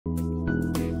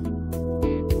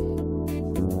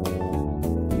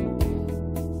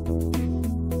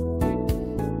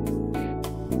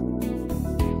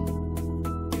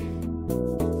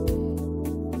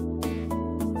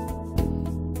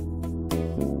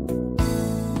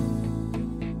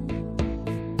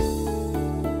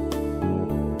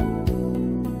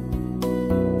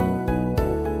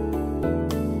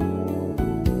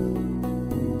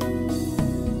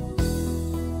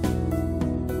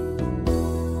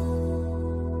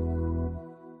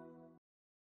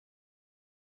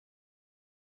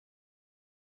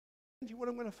What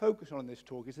I'm going to focus on in this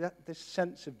talk is this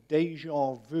sense of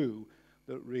déjà vu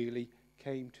that really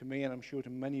came to me, and I'm sure to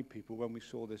many people, when we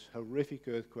saw this horrific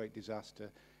earthquake disaster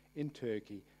in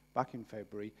Turkey back in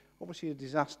February. Obviously a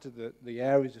disaster that the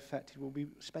areas affected will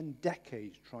spend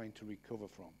decades trying to recover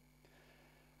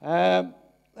from.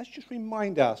 Let's just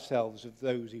remind ourselves of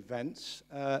those events.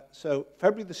 So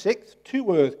February the 6th,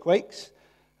 2 earthquakes.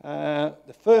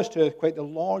 The first earthquake, the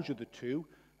larger of the two,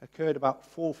 occurred about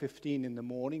 4:15 in the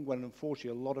morning, when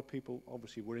unfortunately a lot of people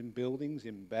obviously were in buildings,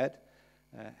 in bed,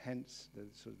 hence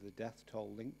the death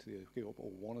toll linked to the earthquake,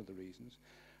 or one of the reasons.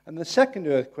 And the second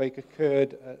earthquake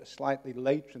occurred slightly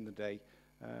later in the day,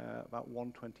 about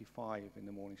 1:25 in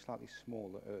the morning, slightly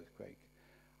smaller earthquake.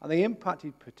 And they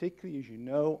impacted particularly, as you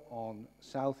know, on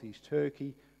southeast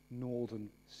Turkey,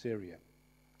 northern Syria.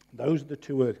 Those are the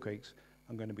 2 earthquakes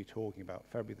I'm going to be talking about,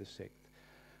 February the 6th.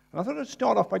 And I thought I'd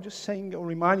start off by just saying or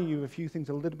reminding you of a few things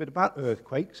a little bit about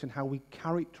earthquakes and how we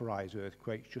characterize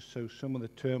earthquakes, just so some of the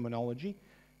terminology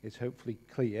is hopefully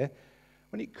clear.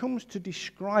 When it comes to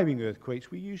describing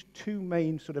earthquakes, we use 2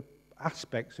 main sort of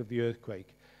aspects of the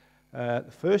earthquake.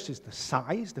 The first is the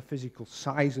size, the physical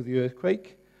size of the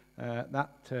earthquake.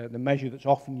 The measure that's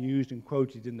often used and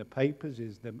quoted in the papers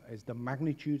is the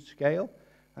magnitude scale.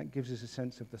 That gives us a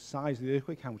sense of the size of the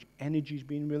earthquake, how much energy is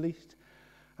being released.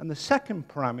 And the second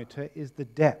parameter is the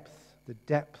depth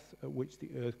at which the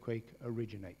earthquake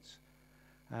originates.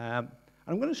 I'm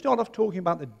going to start off talking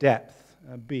about the depth,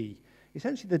 B.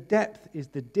 Essentially, the depth is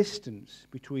the distance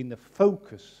between the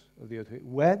focus of the earthquake,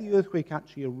 where the earthquake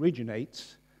actually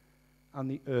originates,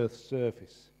 and the Earth's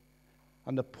surface.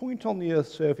 And the point on the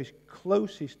Earth's surface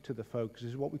closest to the focus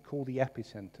is what we call the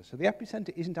epicenter. So the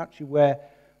epicenter isn't actually where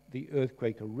the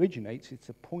earthquake originates, it's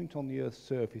a point on the Earth's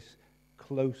surface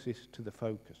closest to the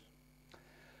focus.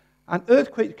 And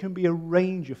earthquakes can be a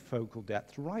range of focal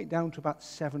depths, right down to about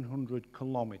 700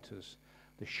 kilometers.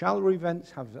 The shallower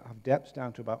events have depths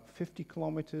down to about 50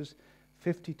 kilometers,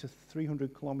 50 to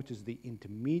 300 kilometers, the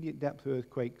intermediate depth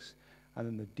earthquakes, and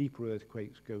then the deeper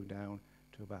earthquakes go down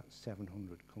to about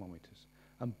 700 kilometers.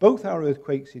 And both our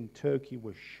earthquakes in Turkey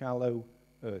were shallow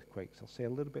earthquakes. I'll say a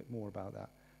little bit more about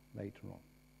that later on.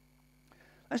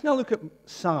 Let's now look at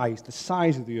size, the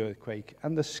size of the earthquake.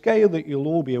 And the scale that you'll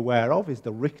all be aware of is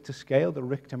the Richter scale, the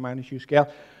Richter magnitude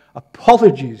scale.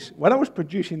 Apologies, when I was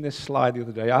producing this slide the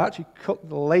other day, I actually cut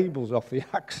the labels off the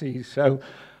axes, so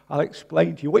I'll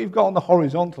explain to you. What you've got on the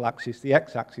horizontal axis, the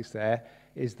x-axis there,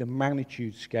 is the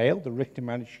magnitude scale, the Richter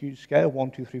magnitude scale,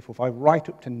 1, 2, 3, 4, 5, right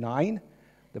up to 9.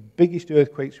 The biggest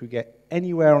earthquakes we get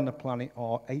anywhere on the planet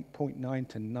are 8.9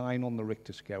 to 9 on the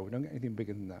Richter scale. We don't get anything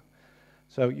bigger than that.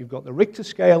 So you've got the Richter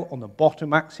scale on the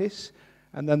bottom axis,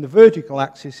 and then the vertical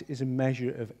axis is a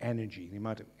measure of energy, the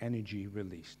amount of energy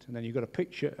released. And then you've got a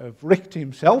picture of Richter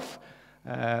himself,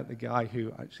 the guy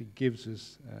who actually gives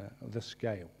us the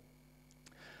scale.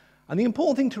 And the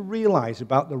important thing to realize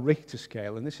about the Richter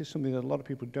scale, and this is something that a lot of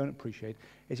people don't appreciate,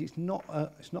 is it's not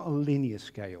a linear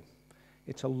scale.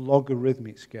 It's a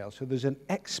logarithmic scale. So there's an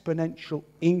exponential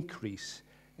increase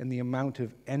in the amount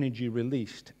of energy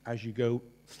released as you go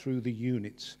through the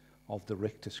units of the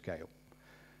Richter scale.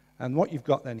 And what you've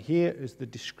got then here is the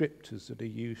descriptors that are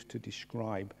used to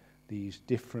describe these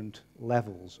different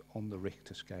levels on the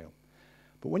Richter scale.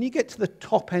 But when you get to the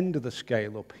top end of the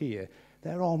scale up here,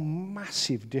 there are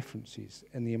massive differences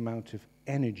in the amount of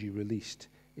energy released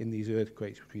in these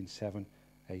earthquakes between 7,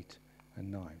 8,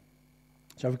 and 9.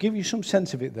 So I'll give you some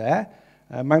sense of it there.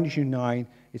 Magnitude 9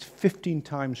 is 15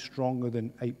 times stronger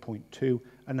than 8.2,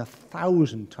 and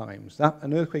 1,000 times.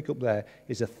 An earthquake up there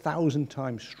is 1,000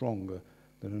 times stronger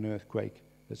than an earthquake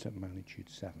that's at magnitude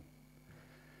 7.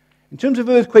 In terms of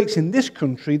earthquakes in this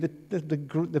country,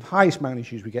 the highest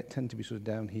magnitudes we get tend to be sort of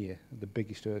down here, the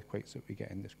biggest earthquakes that we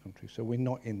get in this country. So we're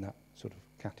not in that sort of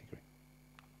category.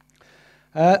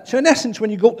 So in essence, when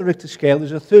you go up the Richter scale,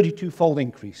 there's a 32-fold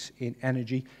increase in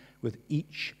energy with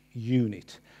each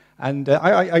unit. And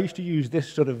I used to use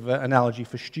this sort of analogy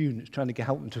for students, trying to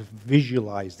help them to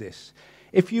visualize this.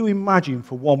 If you imagine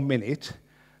for 1 minute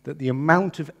that the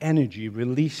amount of energy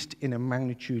released in a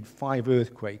magnitude 5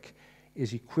 earthquake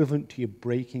is equivalent to you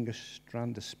breaking a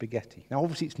strand of spaghetti. Now,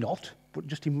 obviously it's not, but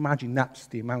just imagine that's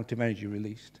the amount of energy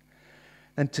released.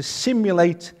 And to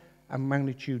simulate a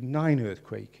magnitude 9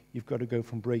 earthquake, you've got to go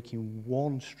from breaking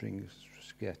 1 string of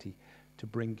spaghetti to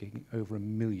bringing over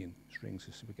 1 million strings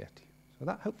of spaghetti. So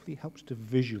that hopefully helps to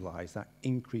visualize that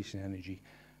increase in energy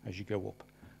as you go up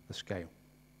the scale.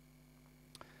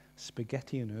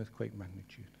 Spaghetti and earthquake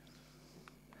magnitude.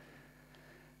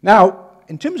 Now,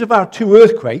 in terms of our 2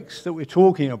 earthquakes that we're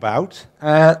talking about,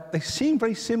 they seem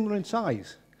very similar in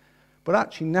size. But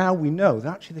actually now we know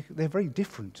that actually they're very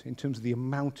different in terms of the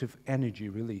amount of energy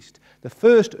released. The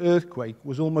first earthquake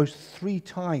was almost 3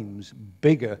 times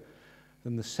bigger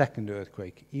than the second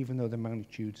earthquake, even though the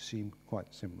magnitudes seem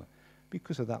quite similar,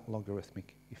 because of that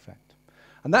logarithmic effect.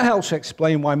 And that helps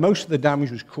explain why most of the damage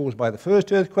was caused by the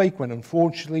first earthquake, when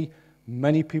unfortunately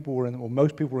most people were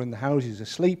in the houses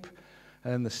asleep,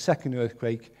 and the second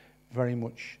earthquake very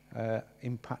much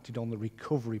impacted on the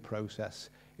recovery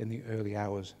process in the early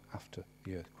hours after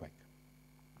the earthquake.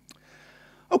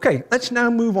 Okay, let's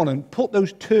now move on and put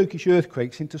those Turkish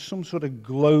earthquakes into some sort of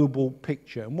global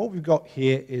picture. And what we've got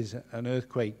here is an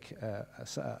earthquake,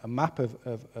 a map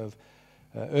of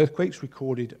earthquakes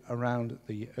recorded around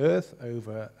the Earth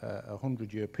over a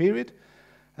 100-year period.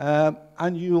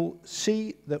 And you'll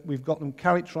see that we've got them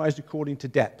characterized according to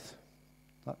depth.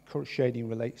 That color shading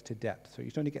relates to depth. So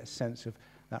you only get a sense of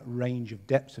that range of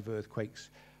depths of earthquakes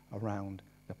around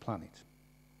the planet.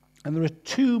 And there are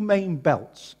 2 main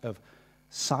belts of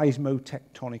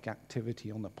seismotectonic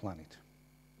activity on the planet.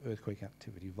 Earthquake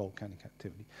activity, volcanic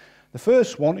activity. The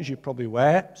first one, as you're probably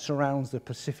aware, surrounds the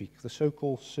Pacific, the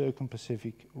so-called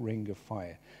Circum-Pacific Ring of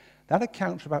Fire. That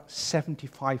accounts for about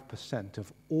 75%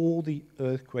 of all the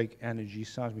earthquake energy,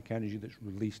 seismic energy that's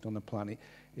released on the planet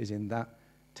is in that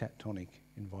tectonic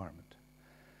environment.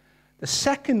 The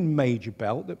second major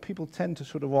belt that people tend to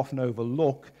sort of often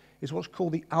overlook is what's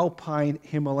called the Alpine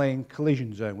Himalayan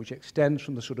Collision Zone, which extends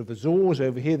from the sort of Azores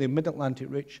over here, the mid-Atlantic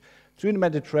ridge, through the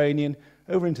Mediterranean,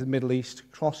 over into the Middle East,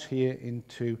 across here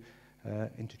into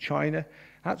China.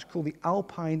 That's called the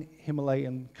Alpine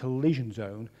Himalayan Collision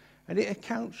Zone, and it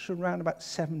accounts for around about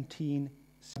 17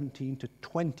 to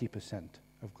 20%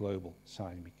 of global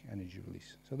seismic energy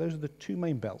release. So those are the 2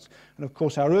 main belts. And of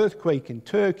course, our earthquake in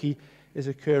Turkey is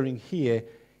occurring here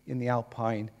in the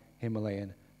Alpine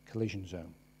Himalayan Collision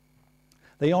Zone.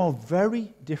 They are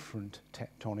very different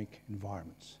tectonic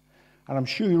environments. And I'm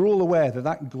sure you're all aware that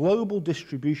that global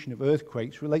distribution of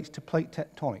earthquakes relates to plate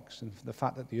tectonics and the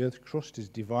fact that the Earth's crust is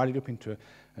divided up into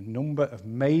a number of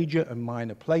major and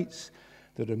minor plates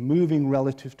that are moving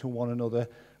relative to one another,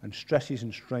 and stresses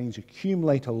and strains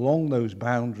accumulate along those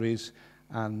boundaries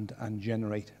and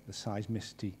generate the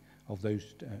seismicity of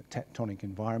those tectonic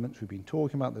environments. We've been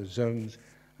talking about those zones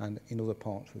and in other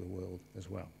parts of the world as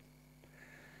well.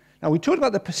 Now, we talked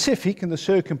about the Pacific and the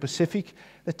Circum-Pacific.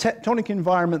 The tectonic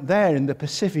environment there in the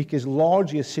Pacific is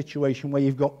largely a situation where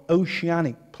you've got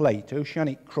oceanic plate,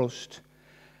 oceanic crust,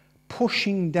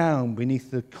 pushing down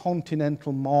beneath the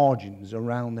continental margins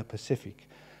around the Pacific.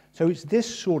 So it's this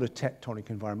sort of tectonic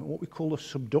environment, what we call a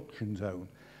subduction zone,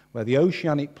 where the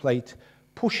oceanic plate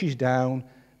pushes down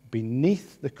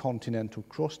beneath the continental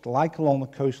crust, like along the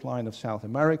coastline of South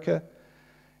America.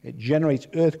 It generates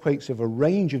earthquakes of a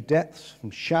range of depths,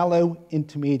 from shallow,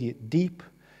 intermediate, deep.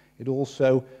 It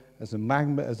also, as the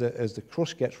magma, as the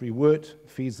crust gets reworked,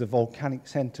 feeds the volcanic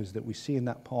centers that we see in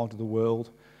that part of the world.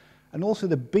 And also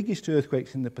the biggest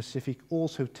earthquakes in the Pacific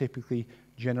also typically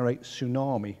generate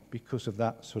tsunami because of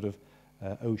that sort of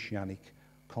oceanic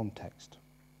context.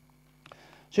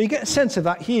 So you get a sense of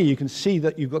that here. You can see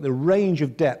that you've got the range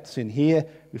of depths in here,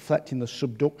 reflecting the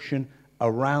subduction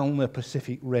around the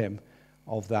Pacific rim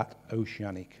of that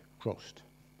oceanic crust.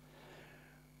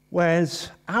 Whereas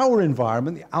our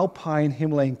environment, the Alpine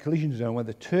Himalayan Collision Zone, where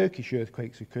the Turkish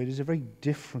earthquakes occurred, is a very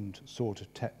different sort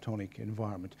of tectonic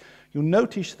environment. You'll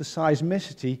notice the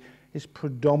seismicity is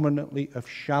predominantly of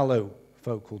shallow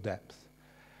focal depth.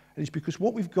 And it's because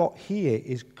what we've got here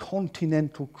is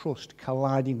continental crust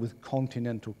colliding with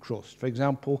continental crust. For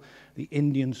example, the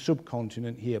Indian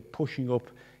subcontinent here pushing up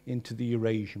into the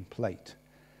Eurasian plate.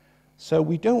 So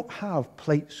we don't have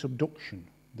plate subduction,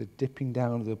 the dipping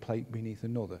down of the plate beneath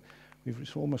another.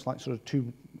 It's almost like sort of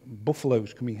 2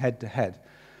 buffaloes coming head to head.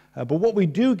 But what we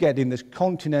do get in this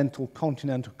continental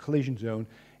collision zone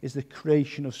is the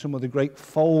creation of some of the great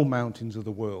fold mountains of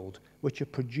the world, which are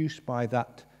produced by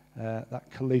that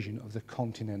collision of the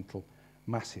continental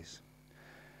masses.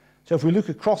 So if we look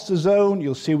across the zone,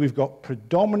 you'll see we've got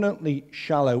predominantly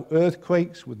shallow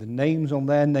earthquakes with the names on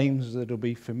there, names that will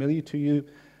be familiar to you,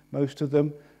 most of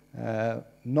them.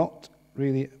 Not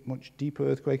really much deep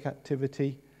earthquake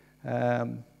activity. Yeah,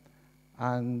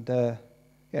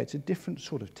 it's a different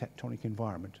sort of tectonic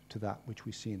environment to that which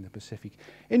we see in the Pacific.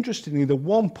 Interestingly, the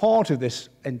one part of this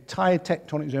entire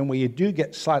tectonic zone where you do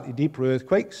get slightly deeper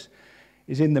earthquakes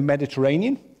is in the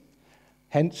Mediterranean,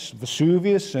 hence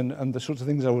Vesuvius and the sorts of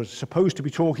things I was supposed to be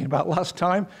talking about last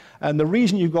time. And the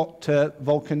reason you've got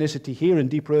volcanicity here and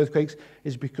deeper earthquakes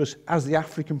is because as the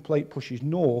African plate pushes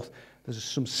north, there's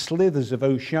some slithers of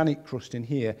oceanic crust in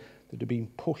here that are being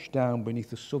pushed down beneath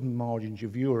the southern margins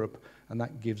of Europe, and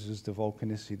that gives us the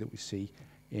volcanicity that we see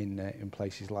in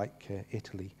places like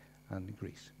Italy and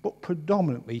Greece. But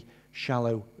predominantly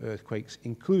shallow earthquakes,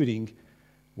 including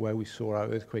where we saw our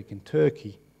earthquakes in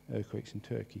Turkey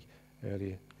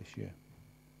earlier this year.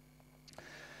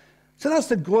 So that's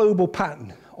the global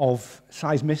pattern of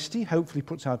seismicity. Hopefully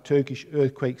puts our Turkish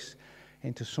earthquakes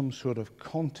into some sort of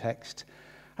context.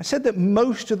 I said that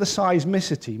most of the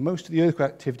seismicity, most of the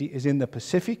earthquake activity is in the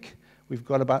Pacific. We've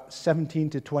got about 17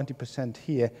 to 20%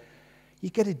 here. You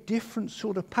get a different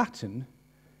sort of pattern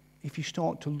if you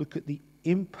start to look at the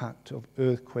impact of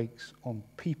earthquakes on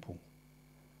people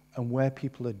and where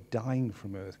people are dying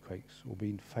from earthquakes or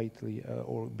being fatally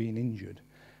or being injured.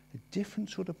 A different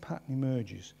sort of pattern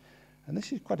emerges. And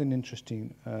this is quite an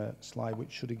interesting slide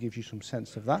which sort of gives you some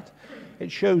sense of that.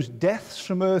 It shows deaths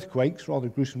from earthquakes, rather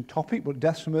gruesome topic, but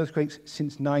deaths from earthquakes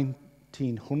since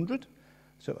 1900,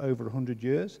 so over 100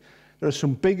 years. There are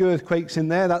some big earthquakes in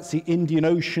there. That's the Indian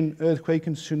Ocean earthquake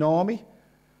and tsunami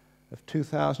of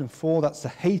 2004. That's the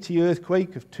Haiti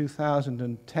earthquake of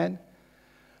 2010.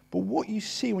 But what you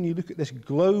see when you look at this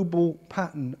global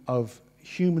pattern of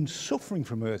human suffering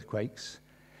from earthquakes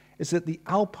is that the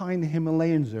Alpine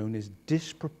Himalayan zone is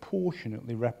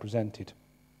disproportionately represented.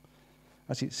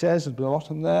 As it says at the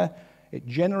bottom there, it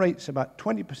generates about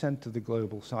 20% of the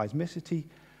global seismicity,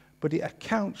 but it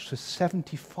accounts for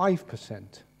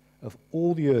 75% of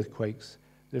all the earthquakes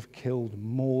that have killed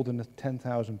more than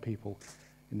 10,000 people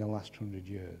in the last 100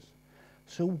 years.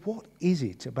 So what is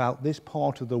it about this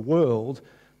part of the world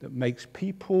that makes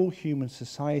people, human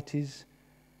societies,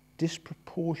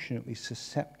 disproportionately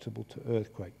susceptible to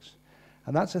earthquakes?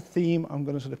 And that's a theme I'm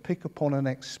going to sort of pick up on and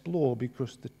explore,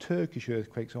 because the Turkish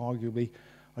earthquakes arguably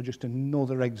are just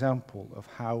another example of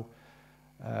how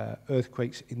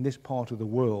earthquakes in this part of the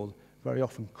world very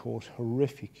often cause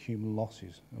horrific human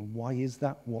losses. And why is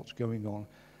that? What's going on?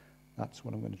 That's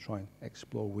what I'm going to try and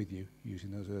explore with you using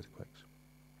those earthquakes.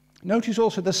 Notice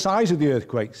also the size of the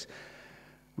earthquakes.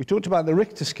 We talked about the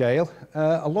Richter scale.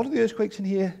 A lot of the earthquakes in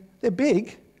here, they're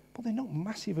big, but they're not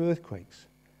massive earthquakes.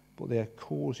 But they're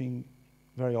causing,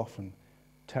 very often,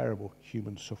 terrible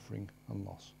human suffering and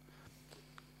loss.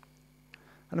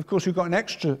 And of course, we've got an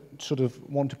extra sort of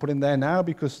one to put in there now,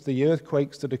 because the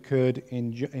earthquakes that occurred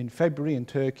in February in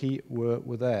Turkey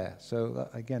were there. So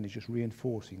that, again, is just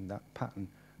reinforcing that pattern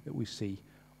that we see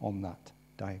on that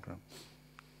diagram.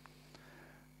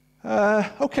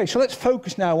 Okay, so let's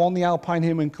focus now on the Alpine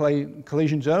Himalayan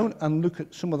collision zone and look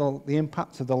at some of the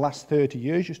impacts of the last 30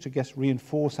 years, just to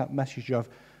reinforce that message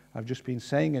I've just been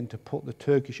saying and to put the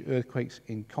Turkish earthquakes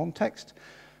in context.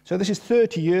 So this is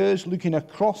 30 years looking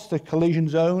across the collision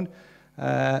zone,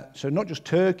 so not just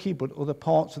Turkey but other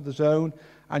parts of the zone,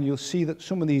 and you'll see that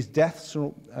some of these death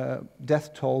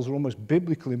tolls are almost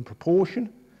biblical in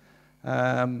proportion,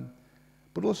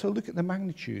 but also look at the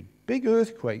magnitude. Big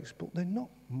earthquakes, but they're not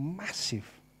massive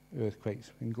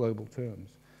earthquakes in global terms.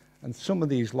 And some of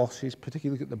these losses,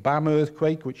 particularly look at the BAM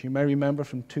earthquake, which you may remember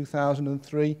from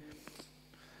 2003,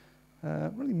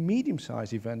 really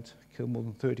medium-sized event, killed more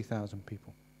than 30,000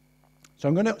 people. So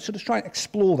I'm going to sort of try and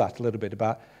explore that a little bit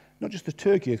about not just the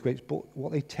Turkey earthquakes, but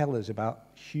what they tell us about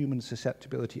human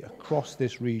susceptibility across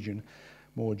this region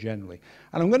more generally.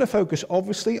 And I'm going to focus,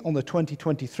 obviously, on the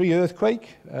 2023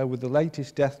 earthquake, with the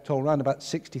latest death toll around about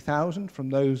 60,000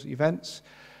 from those events.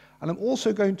 And I'm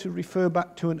also going to refer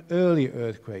back to an earlier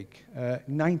earthquake,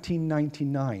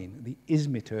 1999, the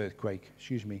Izmit earthquake,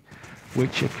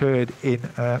 which occurred in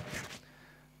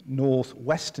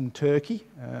northwestern Turkey.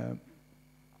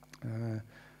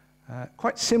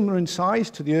 Quite similar in size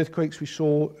to the earthquakes we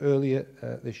saw earlier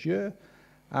this year.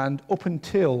 And up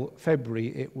until February,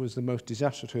 it was the most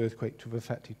disastrous earthquake to have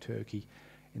affected Turkey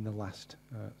in the last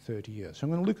 30 years. So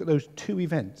I'm going to look at those two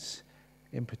events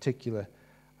in particular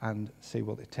and see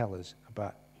what they tell us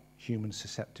about human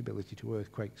susceptibility to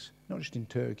earthquakes, not just in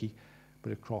Turkey,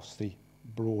 but across the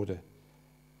broader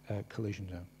collision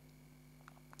zone.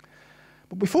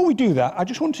 But before we do that, I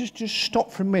just want to just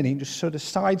stop for a minute and just sort of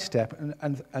sidestep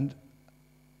and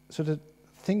sort of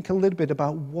think a little bit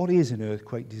about what is an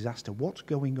earthquake disaster, what's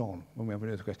going on when we have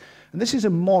an earthquake. And this is a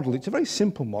model, it's a very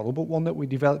simple model, but one that we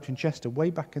developed in Chester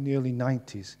way back in the early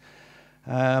 90s.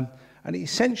 And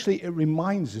essentially it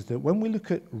reminds us that when we look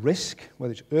at risk,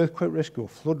 whether it's earthquake risk or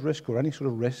flood risk or any sort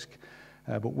of risk,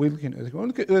 but when we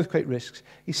look at earthquake risks,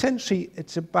 essentially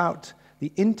it's about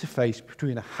the interface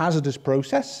between a hazardous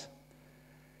process,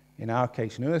 in our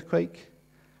case an earthquake,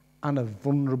 and a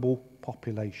vulnerable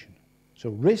population. So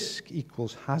risk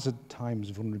equals hazard times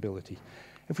vulnerability.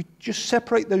 If we just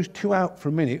separate those two out for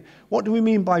a minute, what do we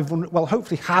mean by vulnerable? Well,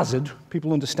 hopefully hazard,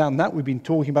 people understand that. We've been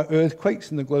talking about earthquakes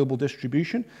and the global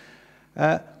distribution.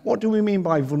 What do we mean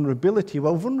by vulnerability?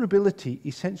 Well, vulnerability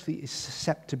essentially is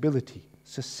susceptibility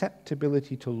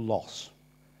to loss.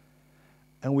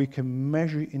 And we can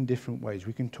measure it in different ways.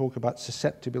 We can talk about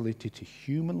susceptibility to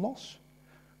human loss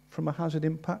from a hazard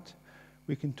impact.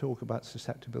 We can talk about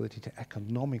susceptibility to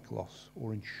economic loss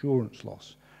or insurance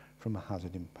loss from a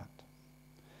hazard impact.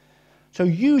 So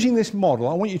using this model,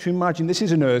 I want you to imagine this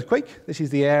is an earthquake. This is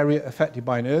the area affected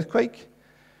by an earthquake.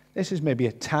 This is maybe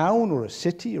a town or a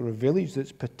city or a village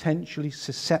that's potentially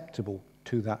susceptible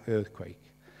to that earthquake.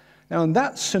 Now, in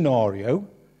that scenario,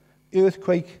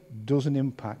 earthquake doesn't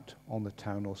impact on the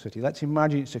town or city. Let's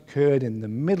imagine it's occurred in the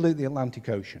middle of the Atlantic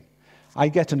Ocean. I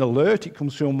get an alert, it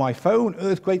comes through on my phone,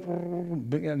 earthquake,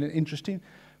 interesting,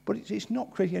 but it's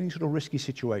not creating any sort of risky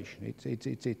situation.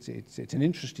 It's an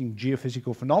interesting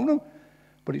geophysical phenomenon,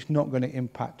 but it's not going to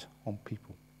impact on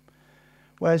people.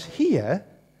 Whereas here,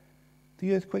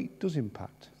 the earthquake does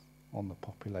impact on the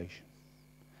population.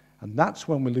 And that's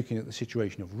when we're looking at the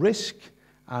situation of risk,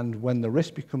 and when the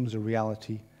risk becomes a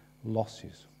reality,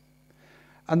 losses.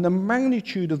 And the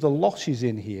magnitude of the losses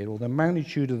in here, or the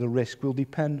magnitude of the risk, will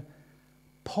depend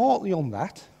partly on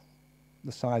that,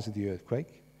 the size of the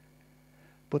earthquake,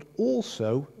 but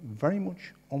also very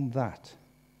much on that,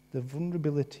 the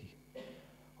vulnerability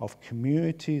of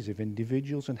communities, of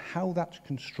individuals, and how that's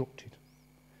constructed.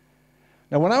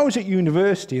 Now, when I was at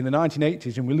university in the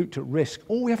 1980s and we looked at risk,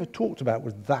 all we ever talked about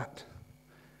was that.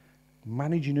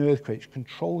 Managing earthquakes,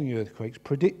 controlling earthquakes,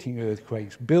 predicting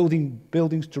earthquakes, building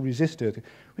buildings to resist earthquakes.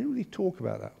 We didn't really talk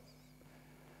about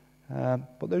that.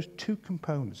 But those two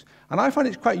components. And I find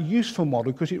it's quite a useful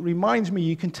model because it reminds me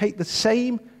you can take the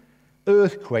same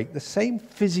earthquake, the same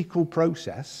physical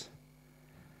process,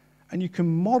 and you can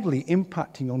model it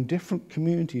impacting on different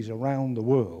communities around the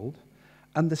world,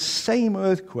 and the same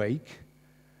earthquake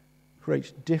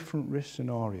creates different risk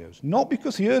scenarios. Not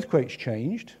because the earthquake's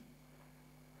changed,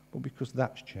 but because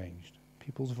that's changed,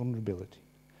 people's vulnerability.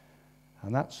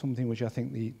 And that's something which I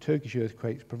think the Turkish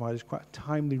earthquakes provide us quite a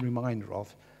timely reminder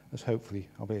of, as hopefully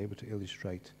I'll be able to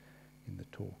illustrate in the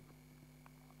talk.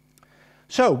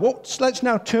 So let's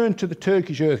now turn to the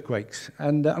Turkish earthquakes.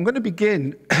 And I'm going to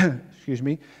begin, excuse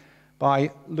me,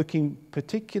 by looking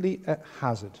particularly at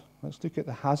hazard. Let's look at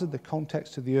the hazard, the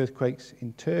context of the earthquakes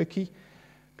in Turkey,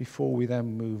 before we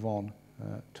then move on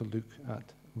to look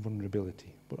at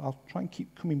vulnerability. But I'll try and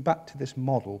keep coming back to this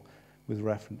model with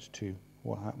reference to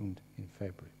what happened in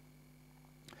February.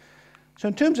 So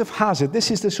in terms of hazard,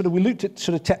 this is the sort of, we looked at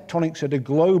sort of tectonics at a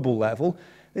global level.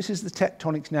 This is the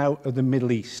tectonics now of the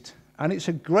Middle East. And it's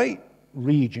a great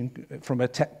region from a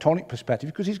tectonic perspective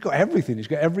because it's got everything. It's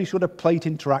got every sort of plate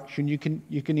interaction you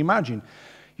can imagine.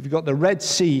 You've got the Red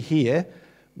Sea here,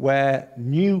 where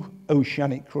new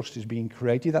oceanic crust is being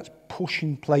created. That's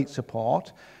pushing plates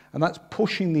apart. And that's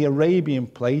pushing the Arabian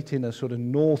plate in a sort of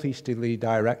northeasterly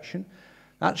direction.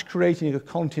 That's creating a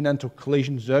continental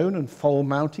collision zone and fold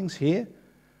mountings here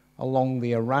along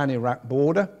the Iran-Iraq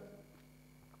border.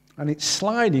 And it's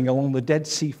sliding along the Dead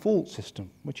Sea fault system,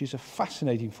 which is a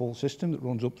fascinating fault system that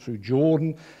runs up through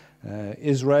Jordan,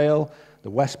 Israel, the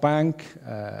West Bank,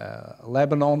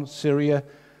 Lebanon, Syria.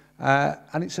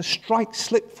 And it's a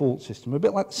strike-slip fault system, a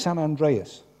bit like San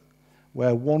Andreas,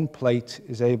 where one plate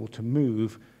is able to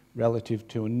move relative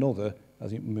to another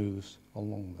as it moves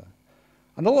along there.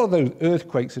 And a lot of those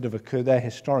earthquakes that have occurred there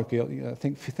historically, I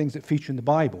think things that feature in the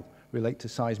Bible relate to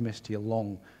seismicity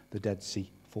along the Dead Sea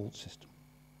fault system.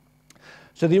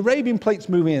 So the Arabian plate's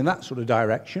moving in that sort of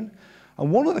direction,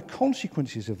 and one of the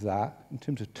consequences of that, in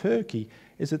terms of Turkey,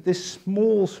 is that this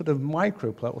small sort of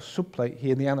microplate or subplate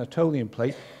here, the Anatolian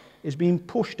plate, is being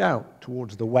pushed out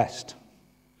towards the west.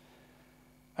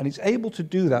 And it's able to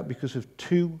do that because of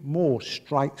two more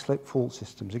strike-slip fault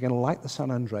systems, again, like the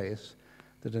San Andreas,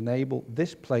 that enable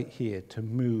this plate here to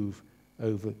move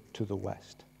over to the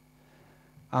west.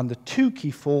 And the two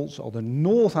key faults are the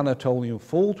North Anatolian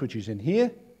fault, which is in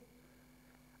here,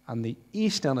 and the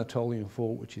East Anatolian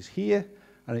fault, which is here,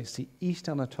 and it's the East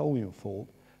Anatolian fault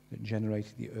that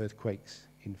generated the earthquakes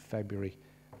in February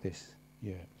this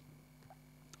year.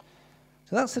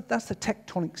 So that's the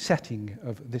tectonic setting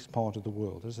of this part of the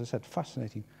world. As I said,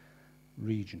 fascinating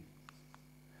region.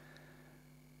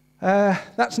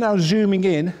 That's now zooming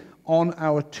in on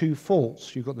our two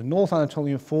faults. You've got the North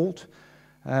Anatolian fault,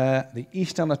 the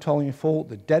East Anatolian fault,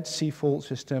 the Dead Sea fault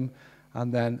system,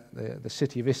 and then the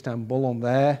city of Istanbul on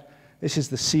there. This is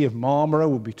the Sea of Marmara.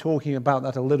 We'll be talking about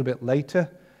that a little bit later.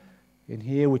 In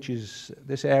here, which is,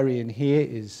 this area in here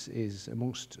is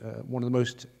amongst one of the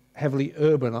most heavily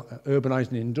urbanized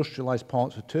and industrialized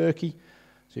parts of Turkey.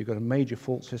 So you've got a major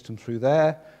fault system through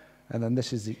there. And then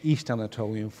this is the East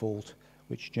Anatolian fault,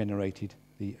 which generated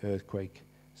the earthquake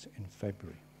in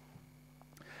February.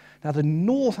 Now, the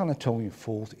North Anatolian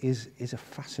Fault is a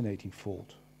fascinating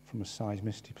fault from a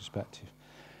seismicity perspective,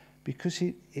 because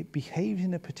it behaves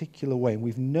in a particular way, and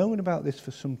we've known about this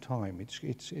for some time.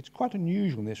 It's quite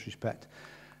unusual in this respect.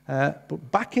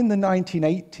 But back in the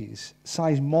 1980s,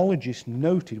 seismologists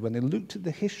noted, when they looked at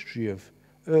the history of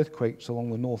earthquakes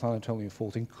along the North Anatolian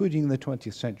Fault, including in the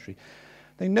 20th century,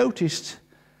 they noticed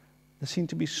there seemed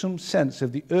to be some sense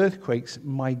of the earthquakes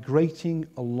migrating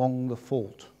along the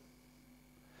fault,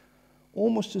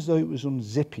 almost as though it was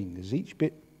unzipping. As each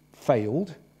bit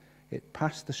failed, it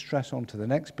passed the stress on to the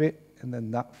next bit, and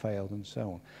then that failed, and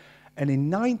so on. And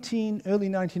in early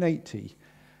 1980,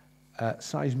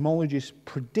 seismologists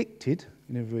predicted,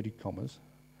 in inverted commas,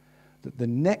 that the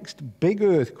next big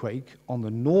earthquake on the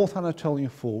North Anatolian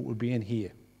Fault would be in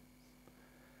here,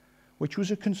 which was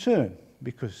a concern,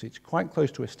 because it's quite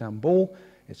close to Istanbul,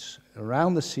 it's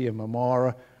around the Sea of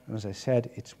Marmara, and as I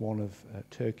said, it's one of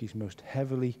Turkey's most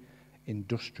heavily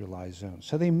industrialized zones.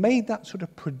 So they made that sort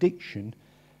of prediction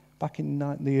back in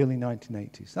the early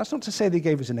 1980s. That's not to say they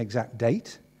gave us an exact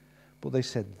date, but they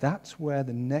said that's where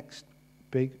the next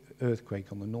big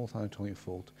earthquake on the North Anatolian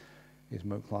Fault is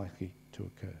most likely to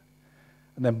occur.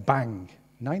 And then bang,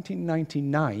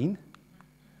 1999,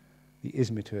 the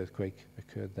Izmit earthquake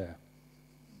occurred there.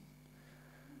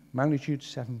 Magnitude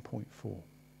 7.4.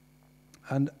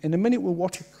 And in a minute we'll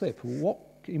watch a clip. What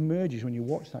emerges when you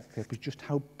watch that clip is just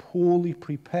how poorly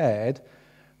prepared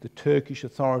the Turkish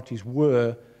authorities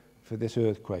were for this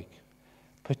earthquake,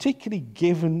 particularly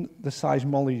given the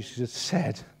seismologists had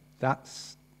said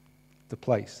that's the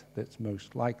place that's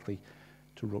most likely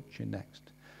to rupture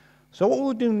next. So what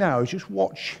we'll do now is just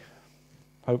watch,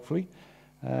 hopefully,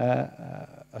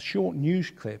 a short news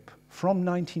clip from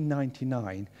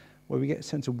 1999 where we get a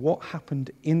sense of what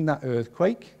happened in that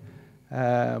earthquake,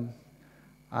 and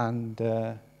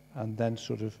then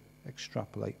sort of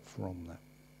extrapolate from there.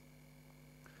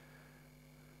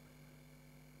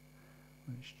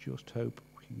 Let's just hope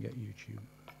we can get YouTube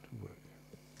to work.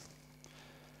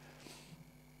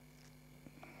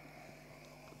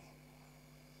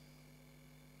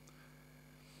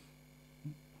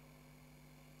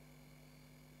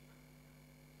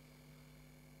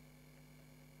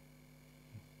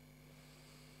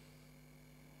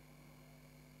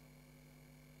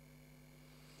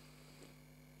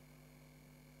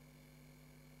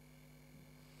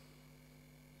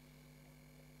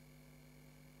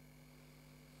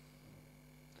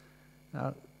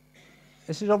 Now,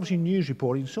 this is obviously news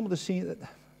reporting. Some of the scenes that,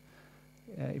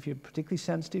 if you're particularly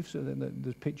sensitive, so then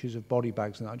there's pictures of body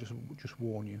bags, and I'll just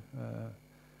warn you.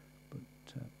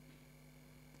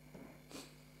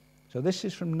 So this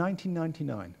is from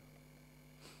 1999.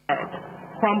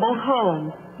 Crumbled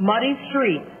homes, muddy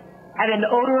streets, and an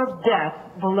odor of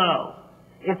death below.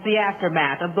 It's the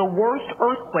aftermath of the worst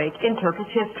earthquake in Turkish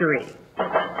history.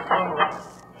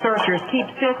 Searchers keep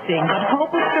sifting, but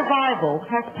hope of survival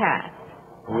has passed.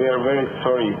 We are very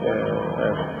sorry.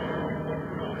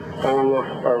 All of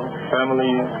our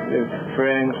family,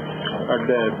 friends are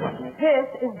dead. This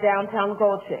is downtown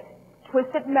Gölcük.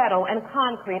 Twisted metal and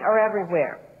concrete are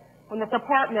everywhere. When this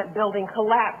apartment building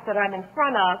collapsed that I'm in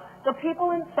front of, the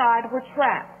people inside were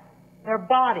trapped. Their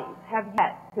bodies have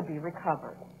yet to be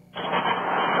recovered.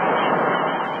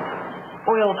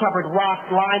 Oil-covered rocks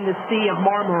line the Sea of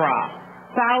Marmara.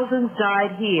 Thousands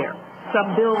died here.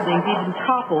 Some buildings even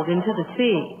toppled into the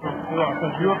sea.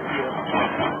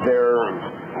 Their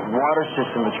water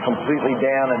system is completely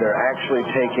down, and they're actually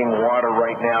taking water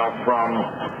right now from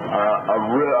a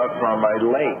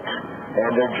lake,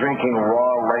 and they're drinking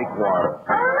raw lake water.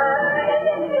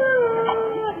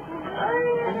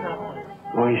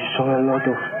 We saw a lot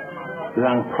of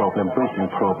lung problems, breathing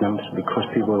problems, because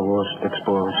people was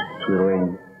exposed to the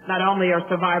rain. Not only are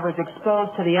survivors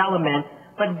exposed to the elements,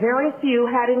 but very few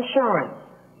had insurance.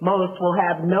 Most will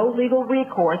have no legal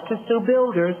recourse to sue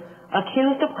builders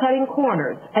accused of cutting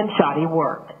corners and shoddy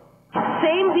work.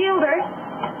 Same builders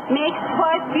make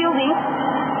twice buildings.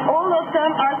 All of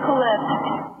them are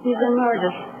collapsed. He's a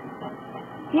murderer.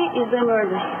 He is a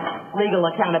murderer. Legal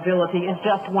accountability is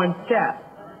just one step.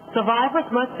 Survivors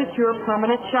must secure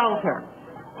permanent shelter,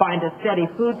 find a steady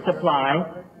food supply,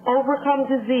 overcome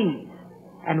disease,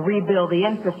 and rebuild the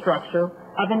infrastructure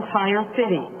of entire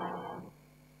cities.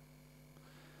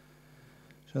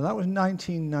 So that was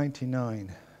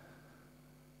 1999.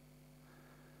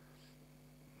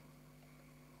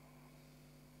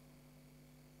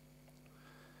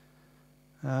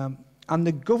 And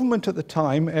the government at the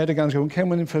time, Erdogan's government,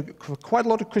 came in for quite a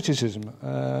lot of criticism,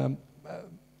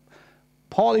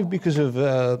 partly because of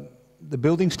the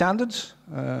building standards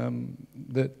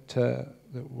that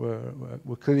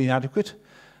were clearly inadequate,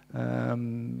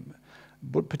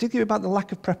 but particularly about the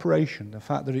lack of preparation, the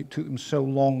fact that it took them so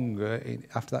long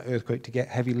after that earthquake to get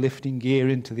heavy lifting gear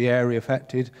into the area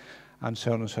affected, and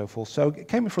so on and so forth. So it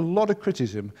came in for a lot of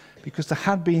criticism because there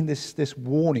had been this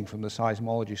warning from the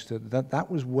seismologists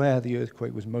that was where the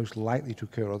earthquake was most likely to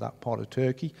occur, or that part of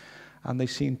Turkey, and they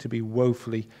seemed to be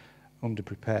woefully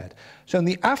underprepared. So in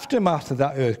the aftermath of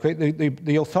that earthquake,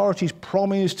 the authorities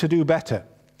promised to do better.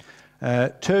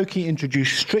 Turkey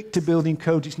introduced stricter building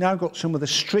codes. It's now got some of the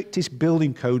strictest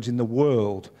building codes in the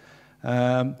world.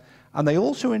 And they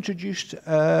also introduced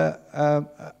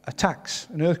a tax,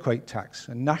 an earthquake tax,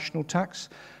 a national tax.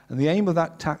 And the aim of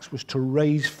that tax was to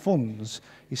raise funds,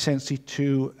 essentially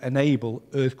to enable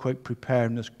earthquake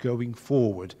preparedness going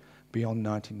forward beyond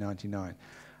 1999.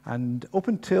 And up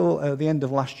until the end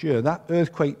of last year, that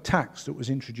earthquake tax that was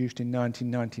introduced in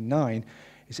 1999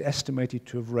 is estimated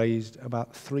to have raised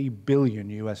about $3 billion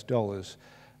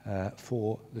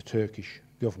for the Turkish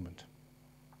government.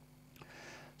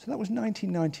 So that was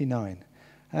 1999.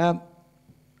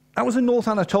 That was the North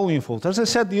Anatolian Fault. As I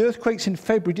said, the earthquakes in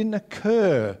February didn't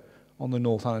occur on the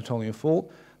North Anatolian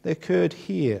Fault. They occurred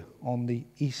here on the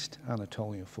East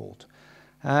Anatolian Fault.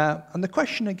 And the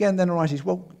question again then arises,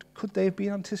 well, could they have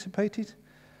been anticipated?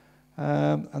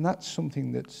 And that's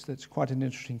something that's quite an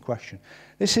interesting question.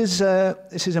 This is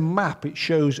a map. It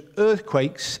shows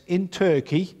earthquakes in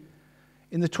Turkey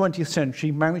in the 20th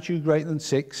century, magnitude greater than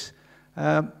 6,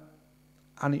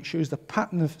 and it shows the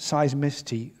pattern of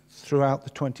seismicity throughout the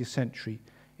 20th century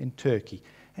in Turkey.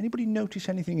 Anybody notice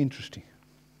anything interesting?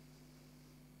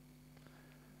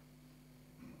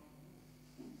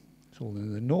 It's all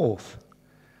in the north.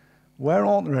 Where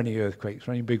aren't there any earthquakes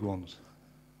or any big ones?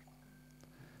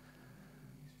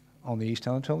 On the East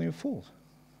Anatolian Fault.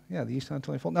 Yeah, the East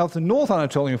Anatolian Fault. Now, if the North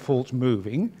Anatolian Fault's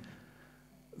moving,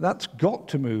 that's got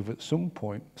to move at some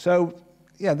point. So,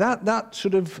 yeah, that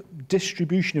sort of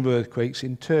distribution of earthquakes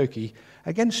in Turkey,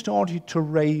 again, started to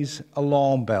raise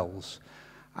alarm bells.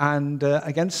 And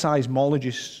again,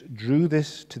 seismologists drew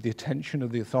this to the attention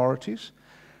of the authorities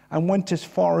and went as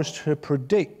far as to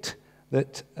predict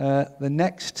that the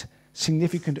next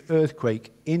significant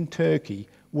earthquake in Turkey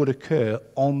would occur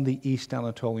on the East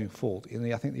Anatolian Fault.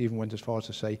 I think they even went as far as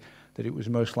to say that it was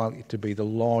most likely to be the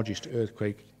largest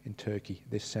earthquake in Turkey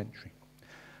this century.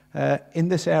 In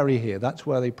this area here, that's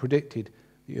where they predicted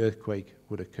the earthquake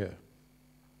would occur.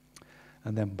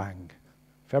 And then bang.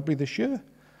 February this year,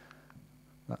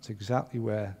 that's exactly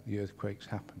where the earthquakes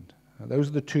happened. Those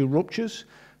are the two ruptures,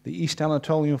 the East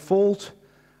Anatolian Fault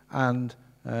and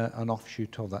an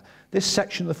offshoot of that. This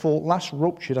section of the fault last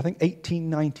ruptured, I think,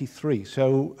 1893.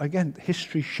 So, again,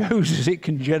 history shows us it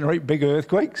can generate big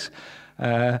earthquakes.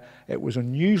 It was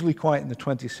unusually quiet in the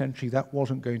 20th century. That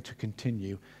wasn't going to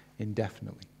continue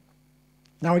indefinitely.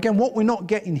 Now, again, what we're not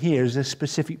getting here is a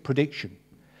specific prediction.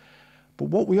 But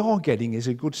what we are getting is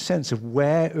a good sense of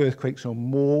where earthquakes are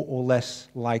more or less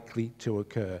likely to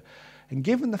occur. And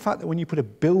given the fact that when you put a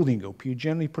building up, you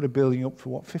generally put a building up for,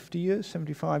 what, 50 years,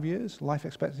 75 years, life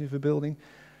expectancy of a building,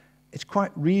 it's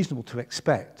quite reasonable to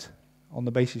expect, on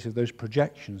the basis of those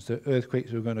projections, that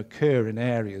earthquakes are going to occur in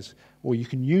areas, or you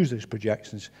can use those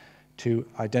projections to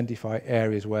identify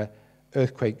areas where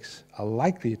earthquakes are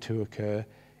likely to occur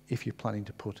if you're planning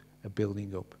to put a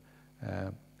building up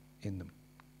in them.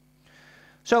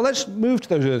 So let's move to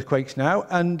those earthquakes now,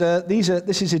 and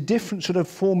this is a different sort of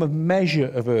form of measure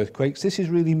of earthquakes. This is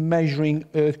really measuring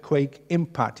earthquake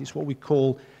impact. It's what we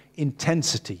call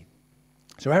intensity.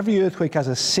 So every earthquake has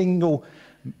a single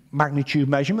magnitude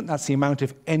measurement, that's the amount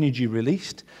of energy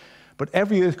released, but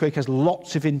every earthquake has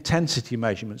lots of intensity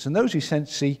measurements, and those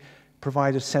essentially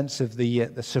provide a sense of the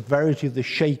severity of the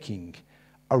shaking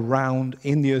around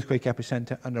in the earthquake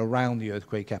epicenter and around the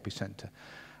earthquake epicenter.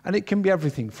 And it can be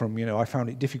everything from, I found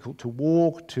it difficult to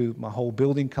walk, to my whole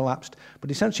building collapsed.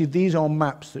 But essentially, these are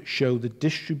maps that show the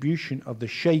distribution of the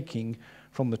shaking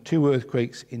from the two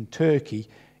earthquakes in Turkey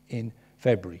in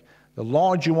February. The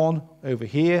larger one over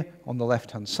here on the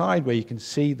left-hand side, where you can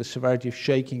see the severity of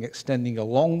shaking extending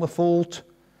along the fault,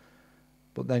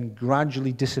 but then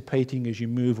gradually dissipating as you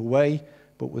move away,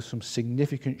 but with some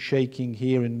significant shaking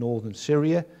here in northern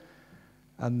Syria.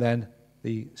 And then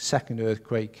the second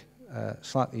earthquake,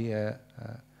 slightly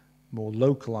more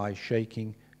localized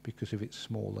shaking because of its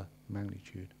smaller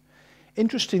magnitude.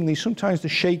 Interestingly, sometimes the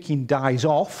shaking dies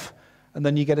off and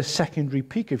then you get a secondary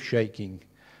peak of shaking.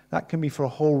 That can be for a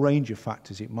whole range of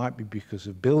factors. It might be because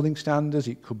of building standards,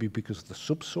 it could be because of the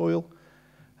subsoil,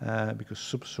 because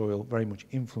subsoil very much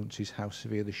influences how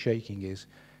severe the shaking is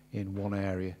in one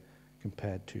area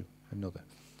compared to another.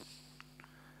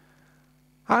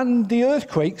 And the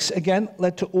earthquakes, again,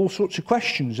 led to all sorts of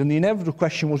questions. And the inevitable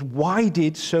question was, why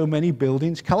did so many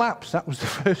buildings collapse? That was the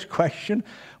first question.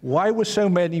 Why were so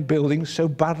many buildings so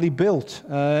badly built,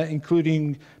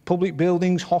 including public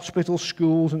buildings, hospitals,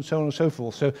 schools, and so on and so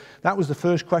forth? So that was the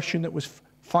first question that was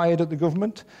fired at the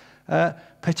government.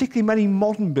 Particularly many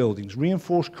modern buildings,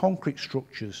 reinforced concrete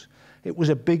structures. It was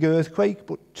a big earthquake,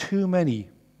 but too many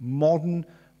modern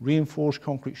reinforced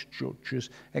concrete structures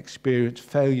experience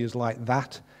failures like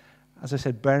that. As I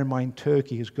said, bear in mind,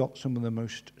 Turkey has got some of the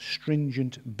most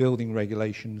stringent building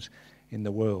regulations in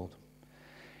the world.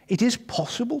 It is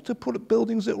possible to put up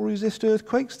buildings that will resist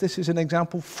earthquakes. This is an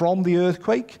example from the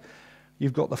earthquake.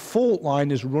 You've got the fault line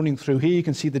is running through here. You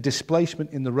can see the displacement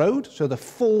in the road. So the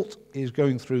fault is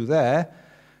going through there.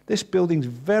 This building's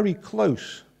very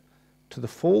close to the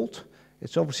fault.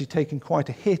 It's obviously taken quite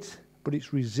a hit, but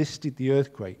it's resisted the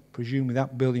earthquake. Presumably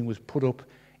that building was put up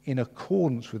in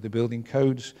accordance with the building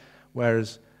codes,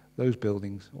 whereas those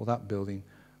buildings, or that building,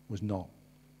 was not.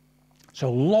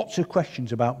 So lots of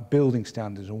questions about building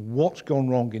standards and what's gone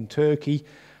wrong in Turkey.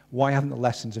 Why haven't the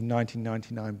lessons of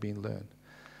 1999 been learned?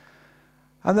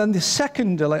 And then the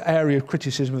second area of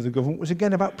criticism of the government was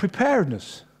again about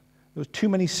preparedness. There were too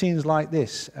many scenes like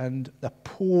this and the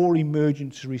poor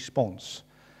emergency response.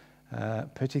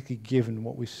 Particularly given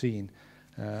what we've seen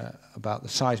about the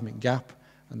seismic gap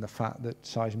and the fact that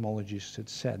seismologists had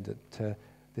said that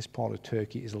this part of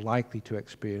Turkey is likely to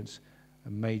experience a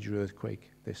major earthquake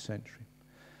this century.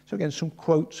 So again, some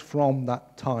quotes from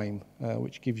that time,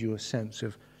 which gives you a sense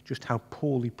of just how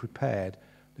poorly prepared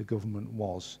the government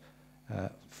was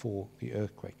for the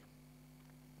earthquake.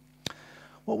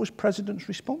 What was President's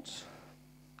response?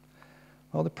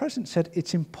 Well, the President said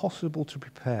it's impossible to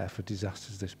prepare for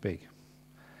disasters this big.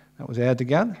 That was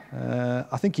Erdogan.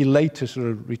 I think he later sort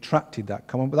of retracted that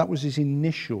comment, but that was his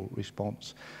initial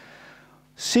response.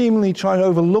 Seemingly trying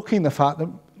overlooking the fact that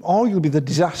arguably the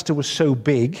disaster was so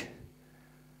big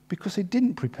because they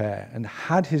didn't prepare. And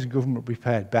had his government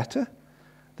prepared better,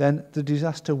 then the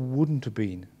disaster wouldn't have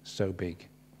been so big.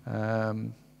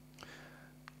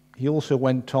 He also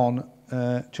went on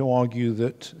to argue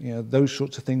that those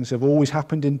sorts of things have always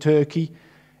happened in Turkey.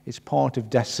 It's part of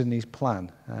destiny's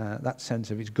plan. That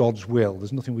sense of it's God's will.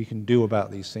 There's nothing we can do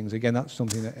about these things. Again, that's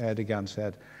something that Erdogan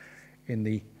said in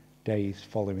the days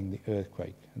following the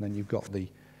earthquake. And then you've got the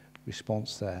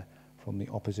response there from the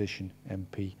opposition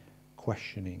MP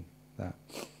questioning that.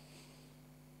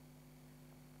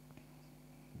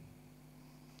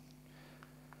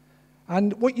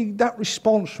 And that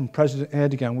response from President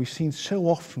Erdogan, we've seen so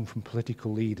often from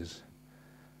political leaders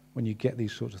when you get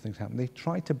these sorts of things happen. They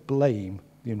try to blame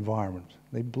the environment.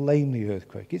 They blame the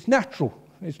earthquake. It's natural.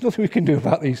 There's nothing we can do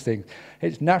about these things.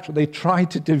 It's natural. They try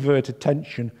to divert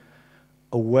attention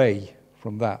away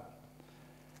from that.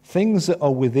 Things that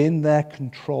are within their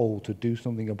control to do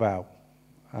something about.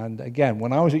 And again,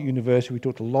 when I was at university, we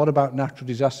talked a lot about natural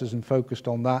disasters and focused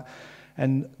on that.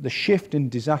 And the shift in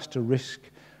disaster risk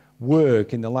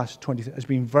work in the last 20 years has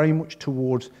been very much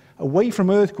towards away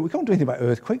from earthquakes. We can't do anything about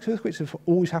earthquakes. Earthquakes have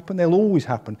always happened. They'll always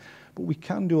happen. But we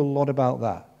can do a lot about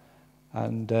that.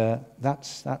 And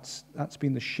that's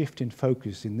been the shift in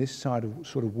focus in this side of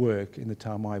sort of work in the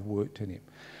time I've worked in it.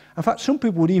 In fact, some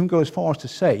people would even go as far as to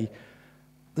say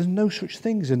there's no such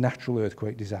thing as a natural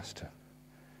earthquake disaster.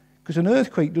 Because an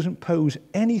earthquake doesn't pose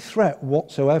any threat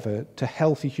whatsoever to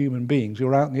healthy human beings who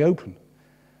are out in the open.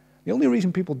 The only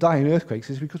reason people die in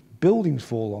earthquakes is because buildings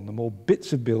fall on them or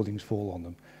bits of buildings fall on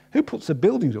them. Who puts the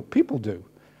buildings up? People do.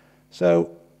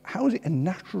 So how is it a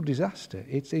natural disaster?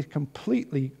 It's a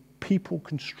completely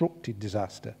people-constructed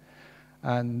disaster.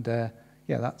 And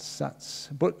yeah, that's.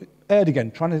 But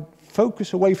Erdogan trying to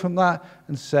focus away from that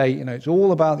and say, it's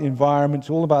all about the environment, it's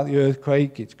all about the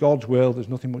earthquake, it's God's will, there's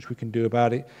nothing much we can do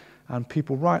about it. And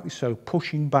people, rightly so,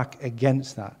 pushing back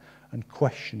against that and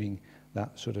questioning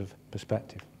that sort of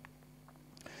perspective.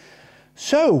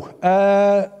 So,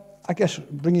 I guess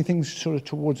bringing things sort of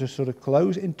towards a sort of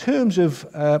close, in terms of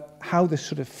how this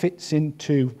sort of fits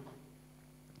into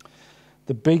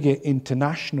the bigger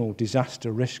international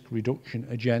disaster risk reduction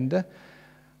agenda,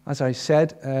 as I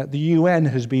said, the UN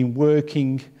has been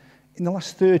working in the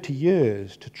last 30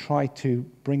 years to try to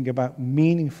bring about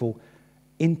meaningful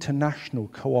international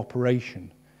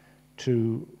cooperation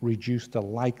to reduce the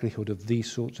likelihood of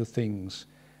these sorts of things,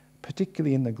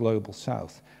 particularly in the global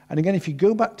south. And again, if you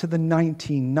go back to the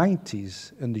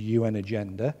 1990s and the UN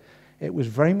agenda, it was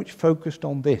very much focused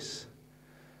on this: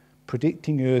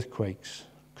 predicting earthquakes,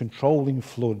 controlling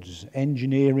floods,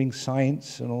 engineering,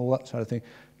 science, and all that sort of thing,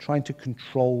 trying to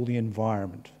control the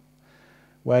environment.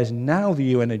 Whereas now the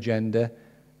UN agenda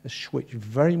has switched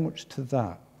very much to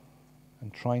that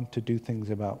and trying to do things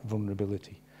about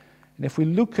vulnerability. And if we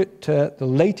look at the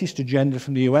latest agenda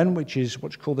from the UN, which is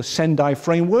what's called the Sendai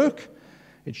Framework,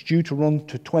 it's due to run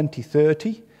to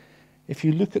 2030. If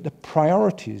you look at the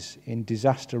priorities in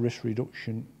disaster risk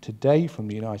reduction today from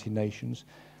the United Nations,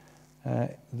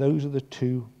 those are the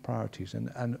two priorities,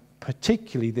 and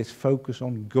particularly this focus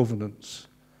on governance.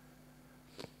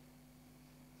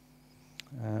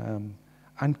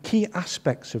 And key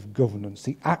aspects of governance,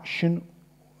 the action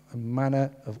and manner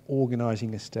of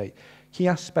organising a state. Key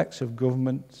aspects of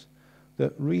government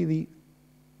that really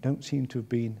don't seem to have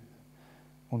been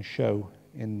on show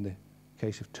in the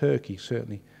case of Turkey,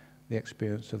 certainly the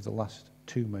experience of the last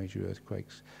two major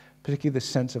earthquakes, particularly the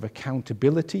sense of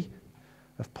accountability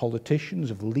of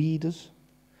politicians, of leaders,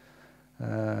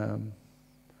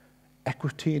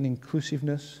 equity and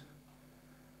inclusiveness.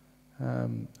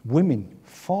 Women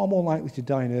far more likely to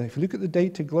die in earthquakes. If you look at the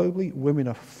data globally, women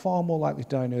are far more likely to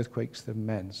die in earthquakes than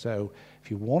men. So if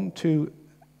you want to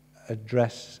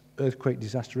address earthquake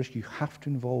disaster risk, you have to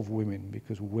involve women,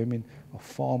 because women are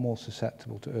far more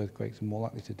susceptible to earthquakes and more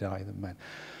likely to die than men.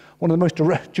 One of the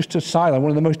most, just to sideline,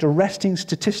 one of the most arresting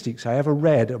statistics I ever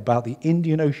read about the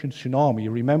Indian Ocean tsunami,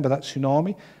 you remember that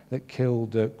tsunami that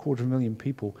killed 250,000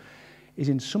 people, is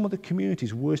in some of the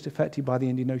communities worst affected by the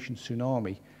Indian Ocean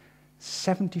tsunami,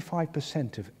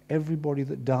 75% of everybody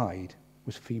that died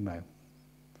was female.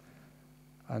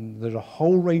 And there's a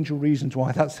whole range of reasons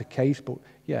why that's the case, but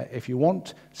yeah, if you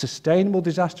want sustainable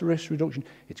disaster risk reduction,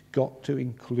 it's got to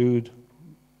include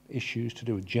issues to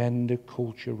do with gender,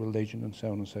 culture, religion, and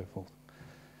so on and so forth.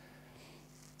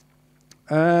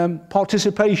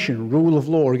 Participation, rule of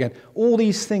law, again, all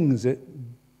these things that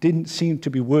didn't seem to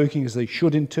be working as they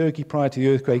should in Turkey prior to the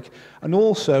earthquake, and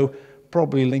also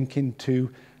probably link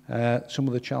into some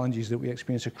of the challenges that we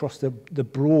experience across the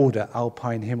broader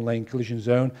Alpine Himalayan collision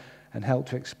zone, and help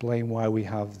to explain why we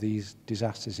have these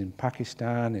disasters in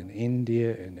Pakistan, in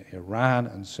India, in Iran,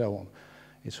 and so on.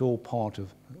 It's all part of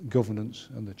governance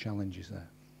and the challenges there.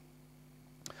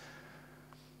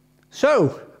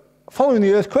 So, following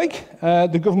the earthquake,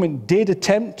 the government did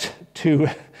attempt to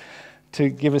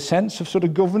give a sense of sort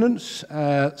of governance.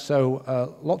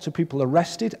 Lots of people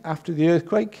arrested after the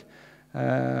earthquake.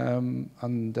 And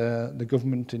the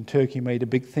government in Turkey made a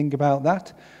big thing about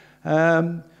that.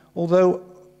 Although,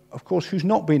 of course, who's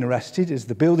not been arrested is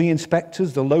the building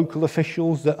inspectors, the local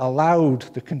officials that allowed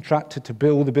the contractor to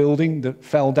build the building that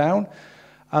fell down.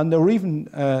 And there were even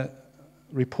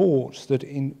reports that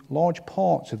in large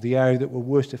parts of the area that were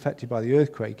worst affected by the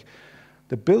earthquake,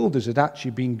 the builders had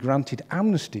actually been granted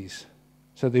amnesties.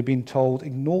 So they'd been told,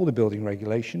 ignore the building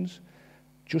regulations,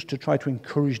 just to try to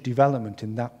encourage development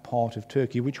in that part of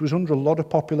Turkey, which was under a lot of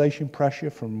population pressure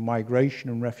from migration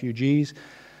and refugees.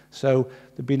 So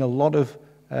there'd been a lot of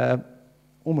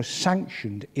almost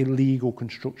sanctioned illegal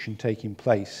construction taking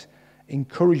place,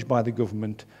 encouraged by the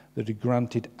government that had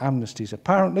granted amnesties,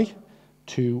 apparently,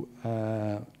 to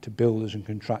builders and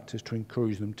contractors to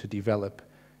encourage them to develop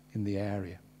in the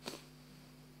area.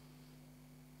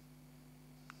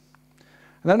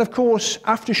 And then, of course,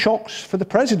 aftershocks for the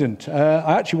president.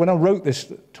 Actually, when I wrote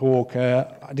this talk,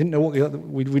 I didn't know what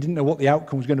we didn't know what the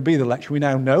outcome was going to be of the election. We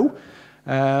now know.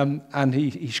 And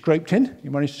he scraped in. He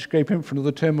managed to scrape in for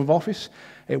another term of office.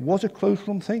 It was a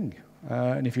close-run thing.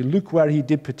 And if you look where he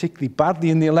did particularly badly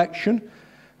in the election,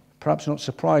 perhaps not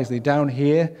surprisingly, down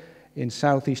here in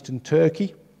southeastern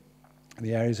Turkey,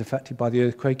 the areas affected by the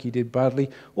earthquake, he did badly.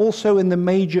 Also in the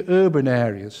major urban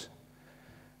areas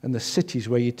and the cities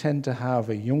where you tend to have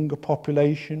a younger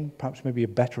population, perhaps maybe a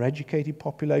better educated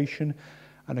population,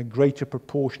 and a greater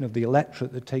proportion of the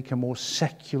electorate that take a more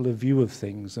secular view of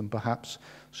things than perhaps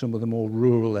some of the more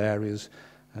rural areas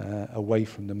away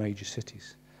from the major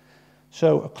cities.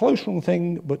 So a close-run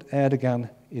thing, but Erdogan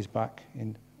is back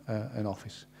in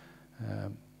office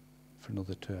for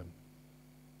another term.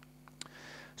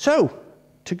 So,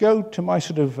 to go to my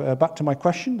sort of, back to my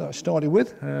question that I started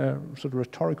with, sort of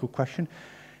rhetorical question,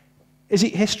 is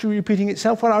it history repeating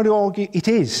itself? Well, I would argue it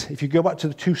is. If you go back to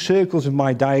the two circles of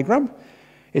my diagram,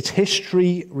 it's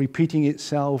history repeating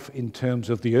itself in terms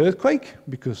of the earthquake,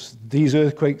 because these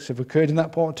earthquakes have occurred in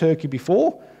that part of Turkey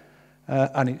before,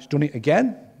 and it's done it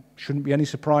again. Shouldn't be any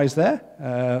surprise there.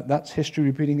 That's history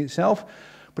repeating itself.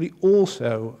 But it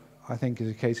also, I think, is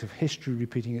a case of history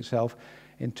repeating itself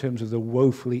in terms of the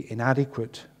woefully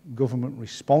inadequate government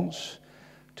response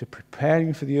to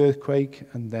preparing for the earthquake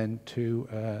and then to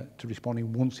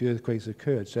responding once the earthquake has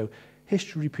occurred. So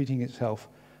history repeating itself,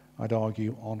 I'd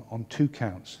argue, on two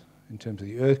counts, in terms of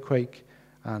the earthquake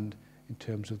and in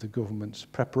terms of the government's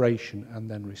preparation and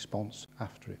then response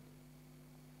after it.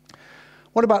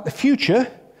 What about the future?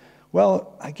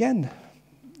 Well, again,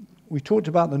 we talked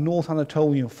about the North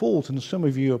Anatolian Fault, and some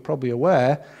of you are probably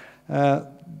aware,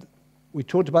 we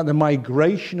talked about the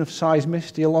migration of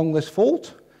seismicity along this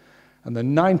fault, and the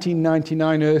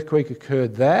 1999 earthquake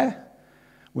occurred there.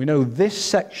 We know this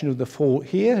section of the fault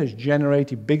here has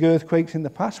generated big earthquakes in the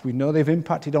past. We know they've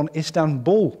impacted on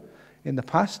Istanbul in the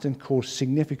past and caused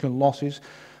significant losses.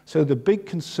 So the big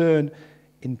concern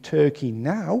in Turkey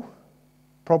now,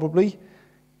 probably,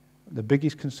 the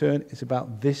biggest concern is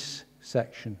about this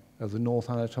section of the North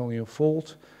Anatolian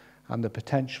Fault and the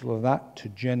potential of that to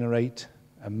generate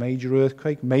a major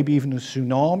earthquake, maybe even a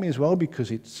tsunami as well,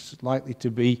 because it's likely to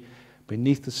be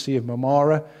beneath the Sea of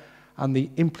Marmara, and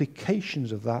the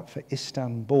implications of that for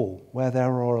Istanbul, where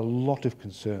there are a lot of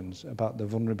concerns about the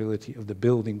vulnerability of the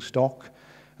building stock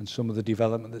and some of the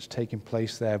development that's taken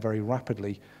place there very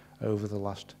rapidly over the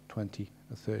last 20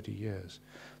 or 30 years.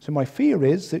 So my fear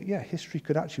is that, yeah, history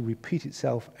could actually repeat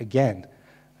itself again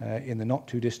in the not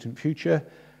too distant future,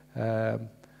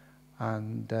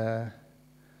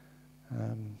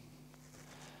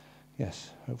 yes,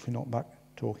 hopefully not back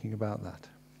talking about that.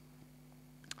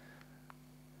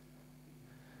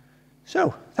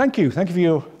 So, thank you. Thank you for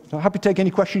your... I'm happy to take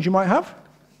any questions you might have.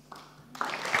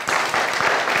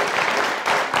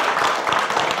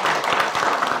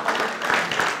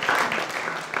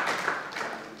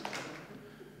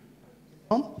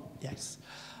 Yes.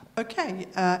 Okay,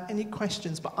 any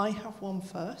questions? But I have one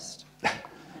first.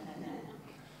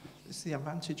 It's the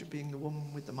advantage of being the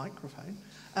woman with the microphone.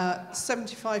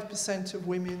 75% of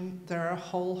women, there are a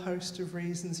whole host of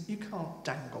reasons. You can't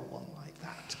dangle one like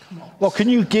that. Come on. Well, can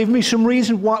you give me some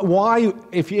reasons why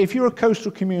if you're a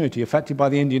coastal community affected by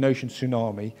the Indian Ocean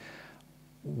tsunami,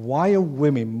 why are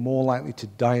women more likely to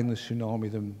die in the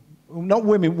tsunami than... Not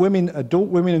women, adult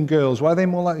women and girls, why are they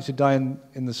more likely to die in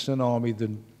the tsunami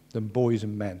than boys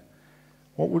and men?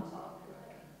 What would...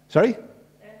 Sorry?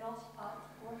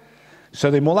 So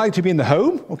they're more likely to be in the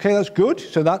home. Okay, that's good.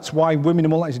 So that's why women are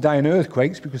more likely to die in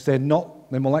earthquakes, because they're more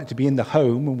likely to be in the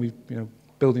home when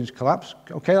buildings collapse.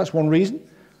 Okay, that's one reason.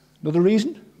 Another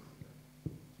reason?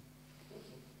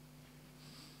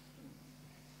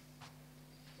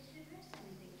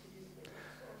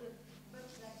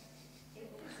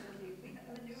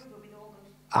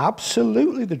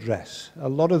 Absolutely the dress. A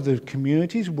lot of the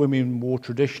communities, women wore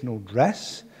traditional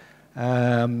dress.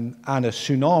 And a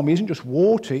tsunami isn't just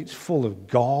water, it's full of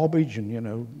garbage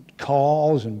and,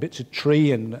 cars and bits of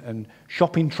tree and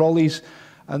shopping trolleys,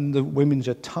 and the women's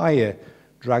attire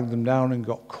dragged them down and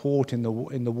got caught in the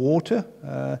water.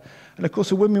 And of course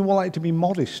the women were likely to be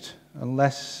modest and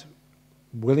less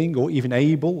willing or even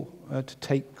able to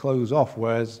take clothes off,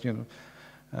 whereas,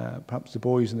 perhaps the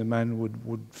boys and the men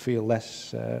would feel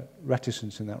less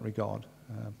reticence in that regard.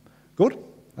 Good.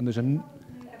 And there's a...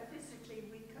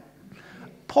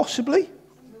 Possibly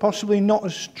not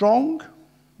as strong.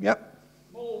 Yep.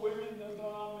 More women than there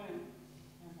are men.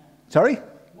 Sorry?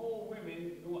 More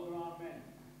women than what there are men.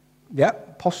 Yeah,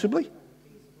 possibly.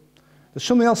 There's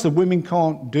something else the women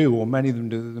can't do, or many of them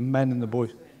do, the men and the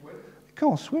boys. They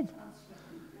can't swim.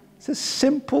 It's as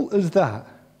simple as that.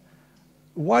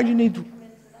 Why do you need...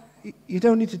 You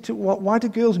don't need to... Why do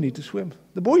girls need to swim?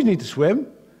 The boys need to swim,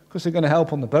 because they're going to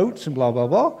help on the boats and blah, blah,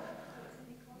 blah.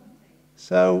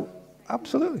 So...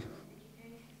 Absolutely.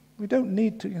 We don't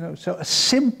need to, so a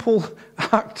simple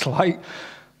act like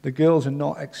the girls are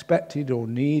not expected or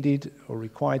needed or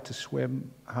required to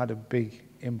swim had a big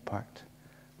impact.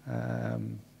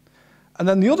 And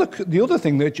then the other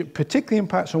thing that particularly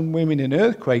impacts on women in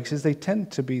earthquakes is they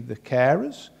tend to be the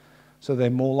carers. So they're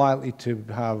more likely to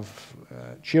have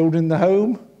children in the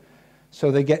home.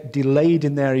 So they get delayed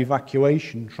in their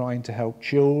evacuation, trying to help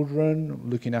children,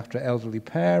 looking after elderly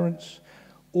parents.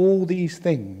 All these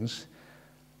things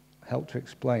help to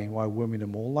explain why women are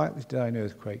more likely to die in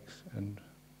earthquakes and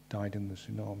died in the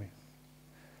tsunami.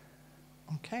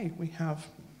 Okay, we have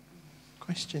a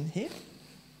question here.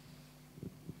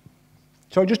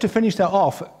 So just to finish that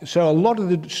off, so a lot of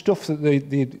the stuff that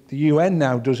the UN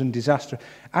now does in disaster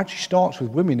actually starts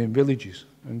with women in villages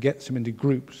and gets them into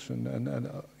groups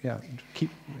and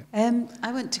keep... Yeah.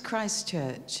 I went to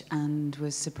Christchurch and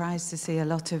was surprised to see a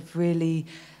lot of really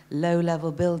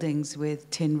low-level buildings with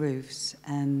tin roofs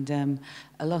and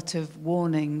a lot of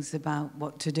warnings about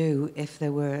what to do if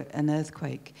there were an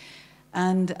earthquake.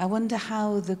 And I wonder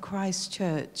how the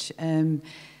Christchurch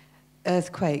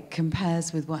earthquake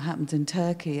compares with what happened in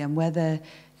Turkey, and whether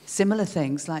similar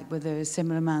things, like whether a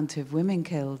similar amount of women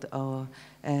killed, or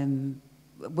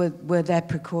were their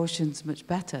precautions much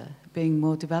better, being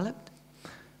more developed?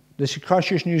 This is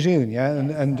Christchurch, New Zealand, yeah?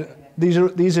 And these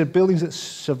are buildings that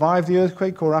survived the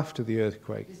earthquake or after the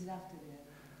earthquake? This is after the earthquake.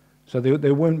 So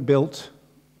they weren't built...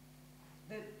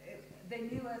 They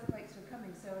knew earthquakes were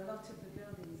coming, so a lot of the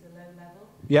buildings are low level.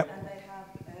 Yep.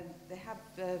 And they have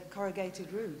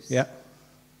corrugated roofs. Yeah.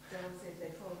 So obviously if they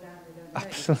fall down, they don't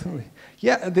Absolutely.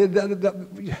 Yeah,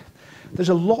 there's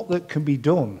a lot that can be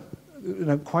done,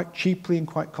 quite cheaply and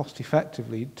quite cost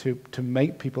effectively to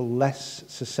make people less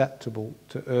susceptible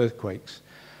to earthquakes.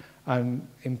 And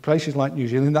in places like New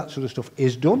Zealand, that sort of stuff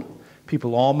is done.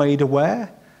 People are made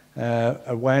aware.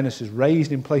 Awareness is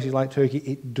raised. In places like Turkey,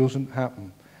 it doesn't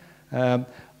happen.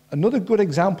 Another good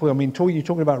example, I mean, you're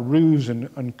talking about roofs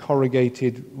and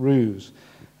corrugated roofs.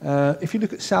 If you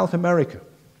look at South America,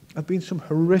 there have been some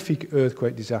horrific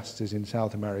earthquake disasters in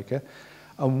South America.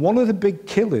 And one of the big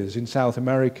killers in South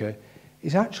America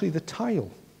is actually the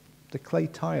tile, the clay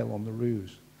tile on the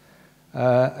roofs.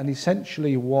 And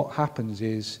essentially what happens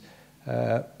is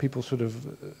people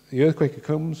the earthquake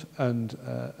comes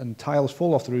and tiles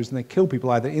fall off the roofs and they kill people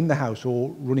either in the house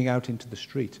or running out into the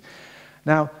street.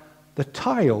 Now, the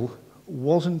tile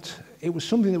it was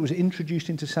something that was introduced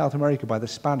into South America by the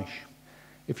Spanish.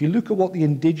 If you look at what the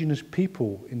indigenous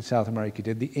people in South America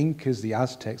did, the Incas, the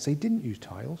Aztecs, they didn't use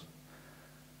tiles.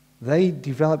 They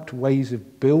developed ways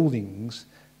of buildings,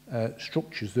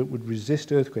 structures that would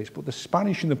resist earthquakes. But the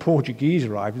Spanish and the Portuguese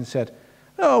arrived and said,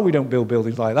 oh, we don't build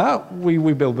buildings like that. We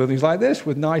build buildings like this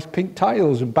with nice pink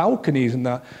tiles and balconies and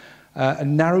that,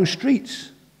 and narrow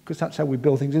streets, because that's how we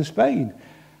build things in Spain.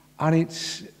 And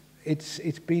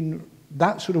it's been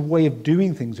that sort of way of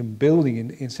doing things and building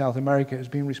in South America has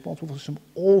been responsible for some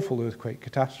awful earthquake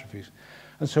catastrophes.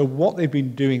 And so what they've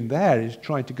been doing there is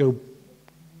trying to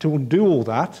undo all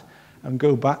that and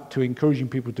go back to encouraging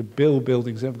people to build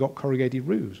buildings that have got corrugated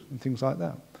roofs and things like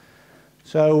that.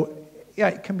 So, yeah,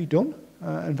 it can be done.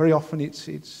 And very often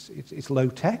it's low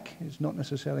tech. It's not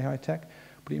necessarily high tech,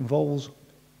 but it involves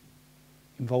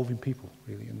involving people,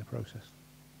 really, in the process.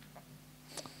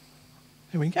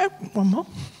 Here we go. One more.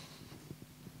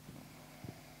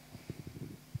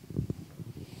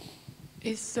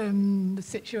 Is the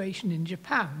situation in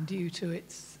Japan due to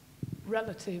its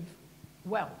relative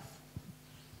wealth?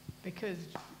 Because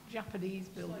Japanese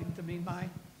buildings, I mean,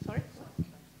 sorry?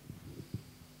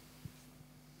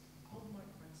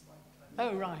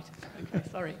 Oh, right. Okay,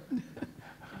 sorry.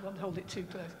 I won't hold it too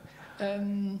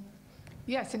close.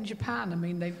 Yes, in Japan, I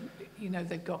mean,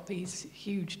 they've got these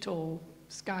huge, tall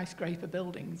skyscraper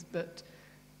buildings, but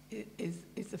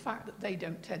is the fact that they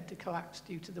don't tend to collapse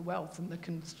due to the wealth and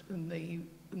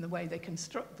the way they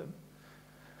construct them.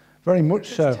 Very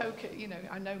much so. Tokyo,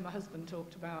 I know my husband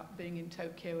talked about being in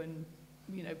Tokyo and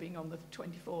being on the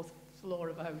 24th floor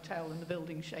of a hotel and the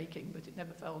building shaking, but it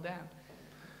never fell down.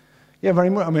 Yeah, very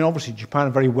much. I mean, obviously Japan,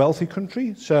 a very wealthy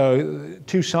country, so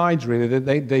two sides really.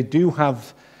 They do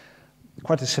have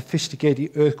quite a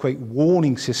sophisticated earthquake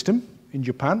warning system in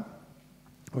Japan,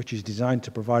 which is designed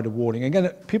to provide a warning. Again,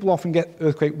 people often get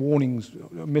earthquake warnings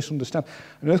misunderstand.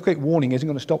 An earthquake warning isn't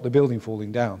going to stop the building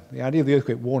falling down. The idea of the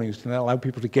earthquake warning is to allow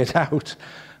people to get out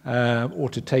or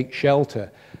to take shelter.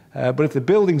 But if the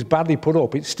building's badly put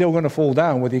up, it's still going to fall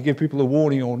down, whether you give people a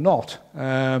warning or not.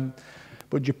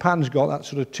 But Japan's got that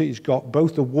sort of, it's got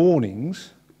both the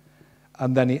warnings,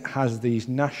 and then it has these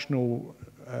national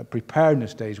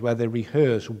preparedness days where they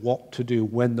rehearse what to do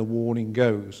when the warning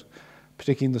goes,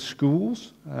 particularly in the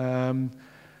schools,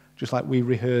 just like we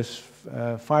rehearse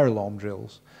fire alarm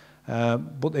drills.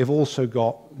 But they've also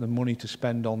got the money to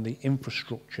spend on the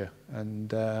infrastructure,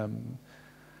 and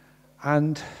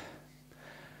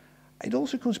it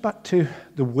also comes back to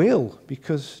the will,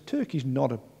 because Turkey's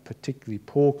not a particularly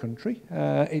poor country.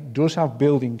 It does have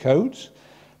building codes,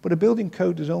 but a building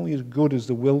code is only as good as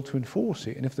the will to enforce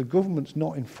it. And if the government's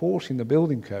not enforcing the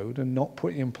building code and not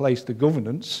putting in place the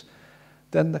governance,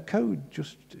 then the code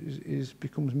just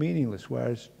becomes meaningless,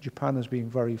 whereas Japan has been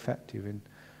very effective in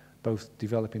both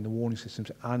developing the warning systems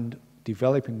and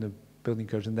developing the building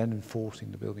codes and then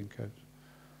enforcing the building codes.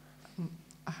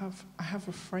 I have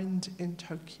a friend in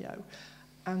Tokyo,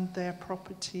 and their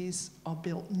properties are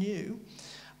built new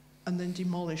and then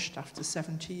demolished after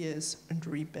 70 years and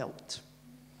rebuilt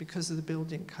because of the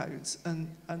building codes. And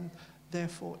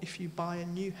therefore, if you buy a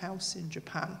new house in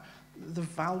Japan, the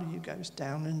value goes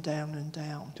down and down and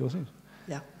down. Does it?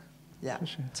 Yeah. Yeah.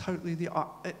 Totally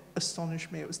it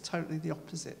astonished me. It was totally the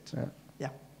opposite. Yeah. Yeah.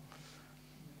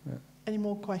 Yeah. Any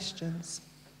more questions?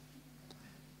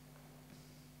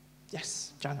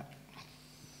 Yes, Janet.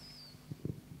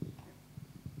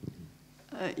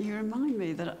 You remind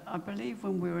me that I believe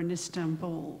when we were in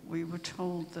Istanbul, we were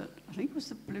told that, I think it was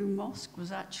the Blue Mosque,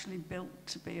 was actually built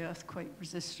to be earthquake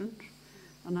resistant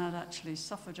and had actually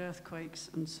suffered earthquakes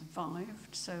and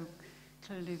survived. So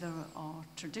clearly there are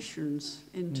traditions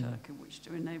in Turkey which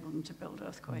do enable them to build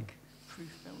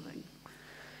earthquake-proof buildings.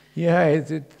 Yeah,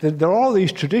 there are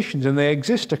these traditions and they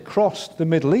exist across the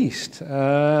Middle East.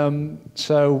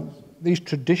 So these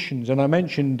traditions, and I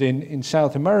mentioned in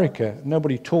South America,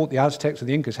 nobody taught the Aztecs or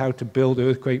the Incas how to build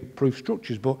earthquake-proof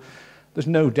structures, but there's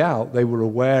no doubt they were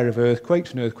aware of earthquakes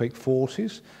and earthquake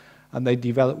forces, and they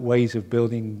developed ways of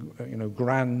building,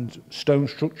 grand stone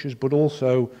structures, but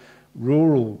also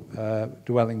rural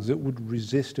dwellings that would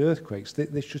resist earthquakes.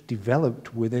 This just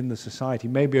developed within the society,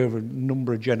 maybe over a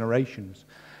number of generations.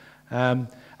 And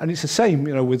it's the same,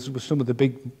 with some of the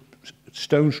big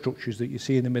stone structures that you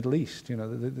see in the Middle East.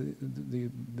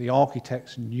 The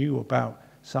architects knew about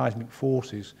seismic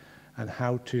forces and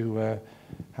how to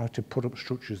put up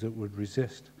structures that would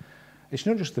resist. It's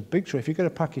not just the big structure. If you go to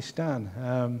Pakistan,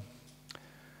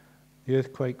 the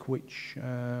earthquake which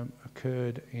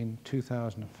occurred in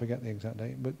 2000, I forget the exact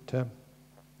date, but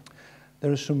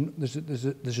there's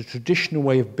a traditional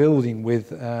way of building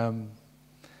with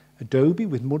adobe,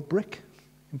 with mud brick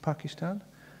in Pakistan.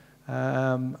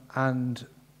 And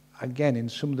again, in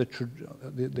some of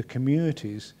the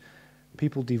communities,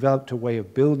 people developed a way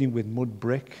of building with mud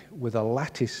brick with a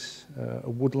lattice, a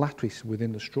wood lattice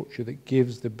within the structure that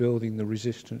gives the building the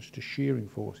resistance to shearing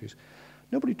forces.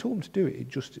 Nobody told them to do it.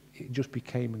 It just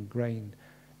became ingrained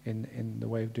in the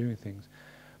way of doing things.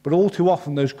 But all too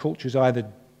often, those cultures either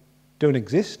don't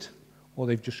exist or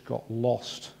they've just got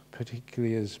lost,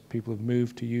 particularly as people have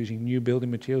moved to using new building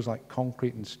materials like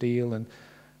concrete and steel and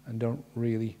don't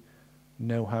really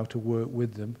know how to work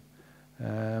with them,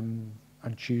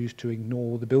 and choose to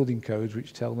ignore the building codes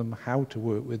which tell them how to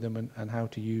work with them and how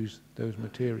to use those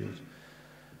materials.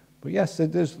 But yes,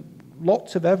 there's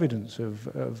lots of evidence of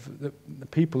the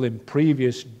people in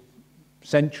previous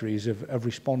centuries have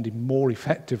responded more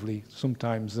effectively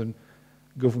sometimes than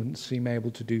governments seem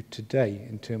able to do today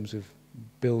in terms of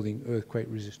building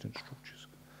earthquake-resistant structures.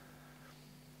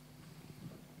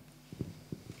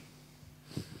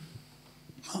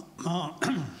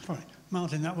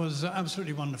 Martin, that was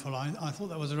absolutely wonderful. I thought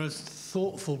that was a very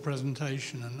thoughtful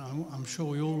presentation, and I'm sure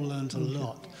we all learned a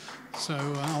lot. So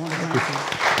I want to thank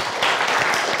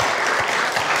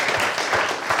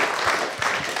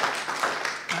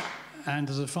you. And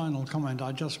as a final comment,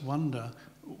 I just wonder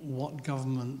what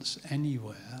governments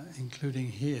anywhere, including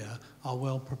here, are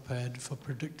well prepared for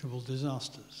predictable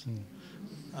disasters.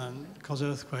 Because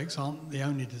earthquakes aren't the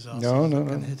only disasters that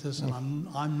can hit us, and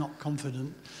I'm not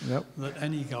confident that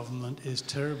any government is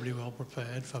terribly well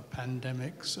prepared for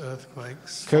pandemics,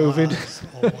 earthquakes, COVID,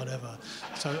 or whatever.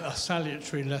 So a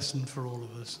salutary lesson for all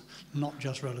of us, not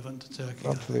just relevant to Turkey.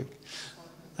 Absolutely.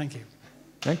 Thank you.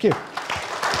 Thank you.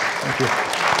 Thank you.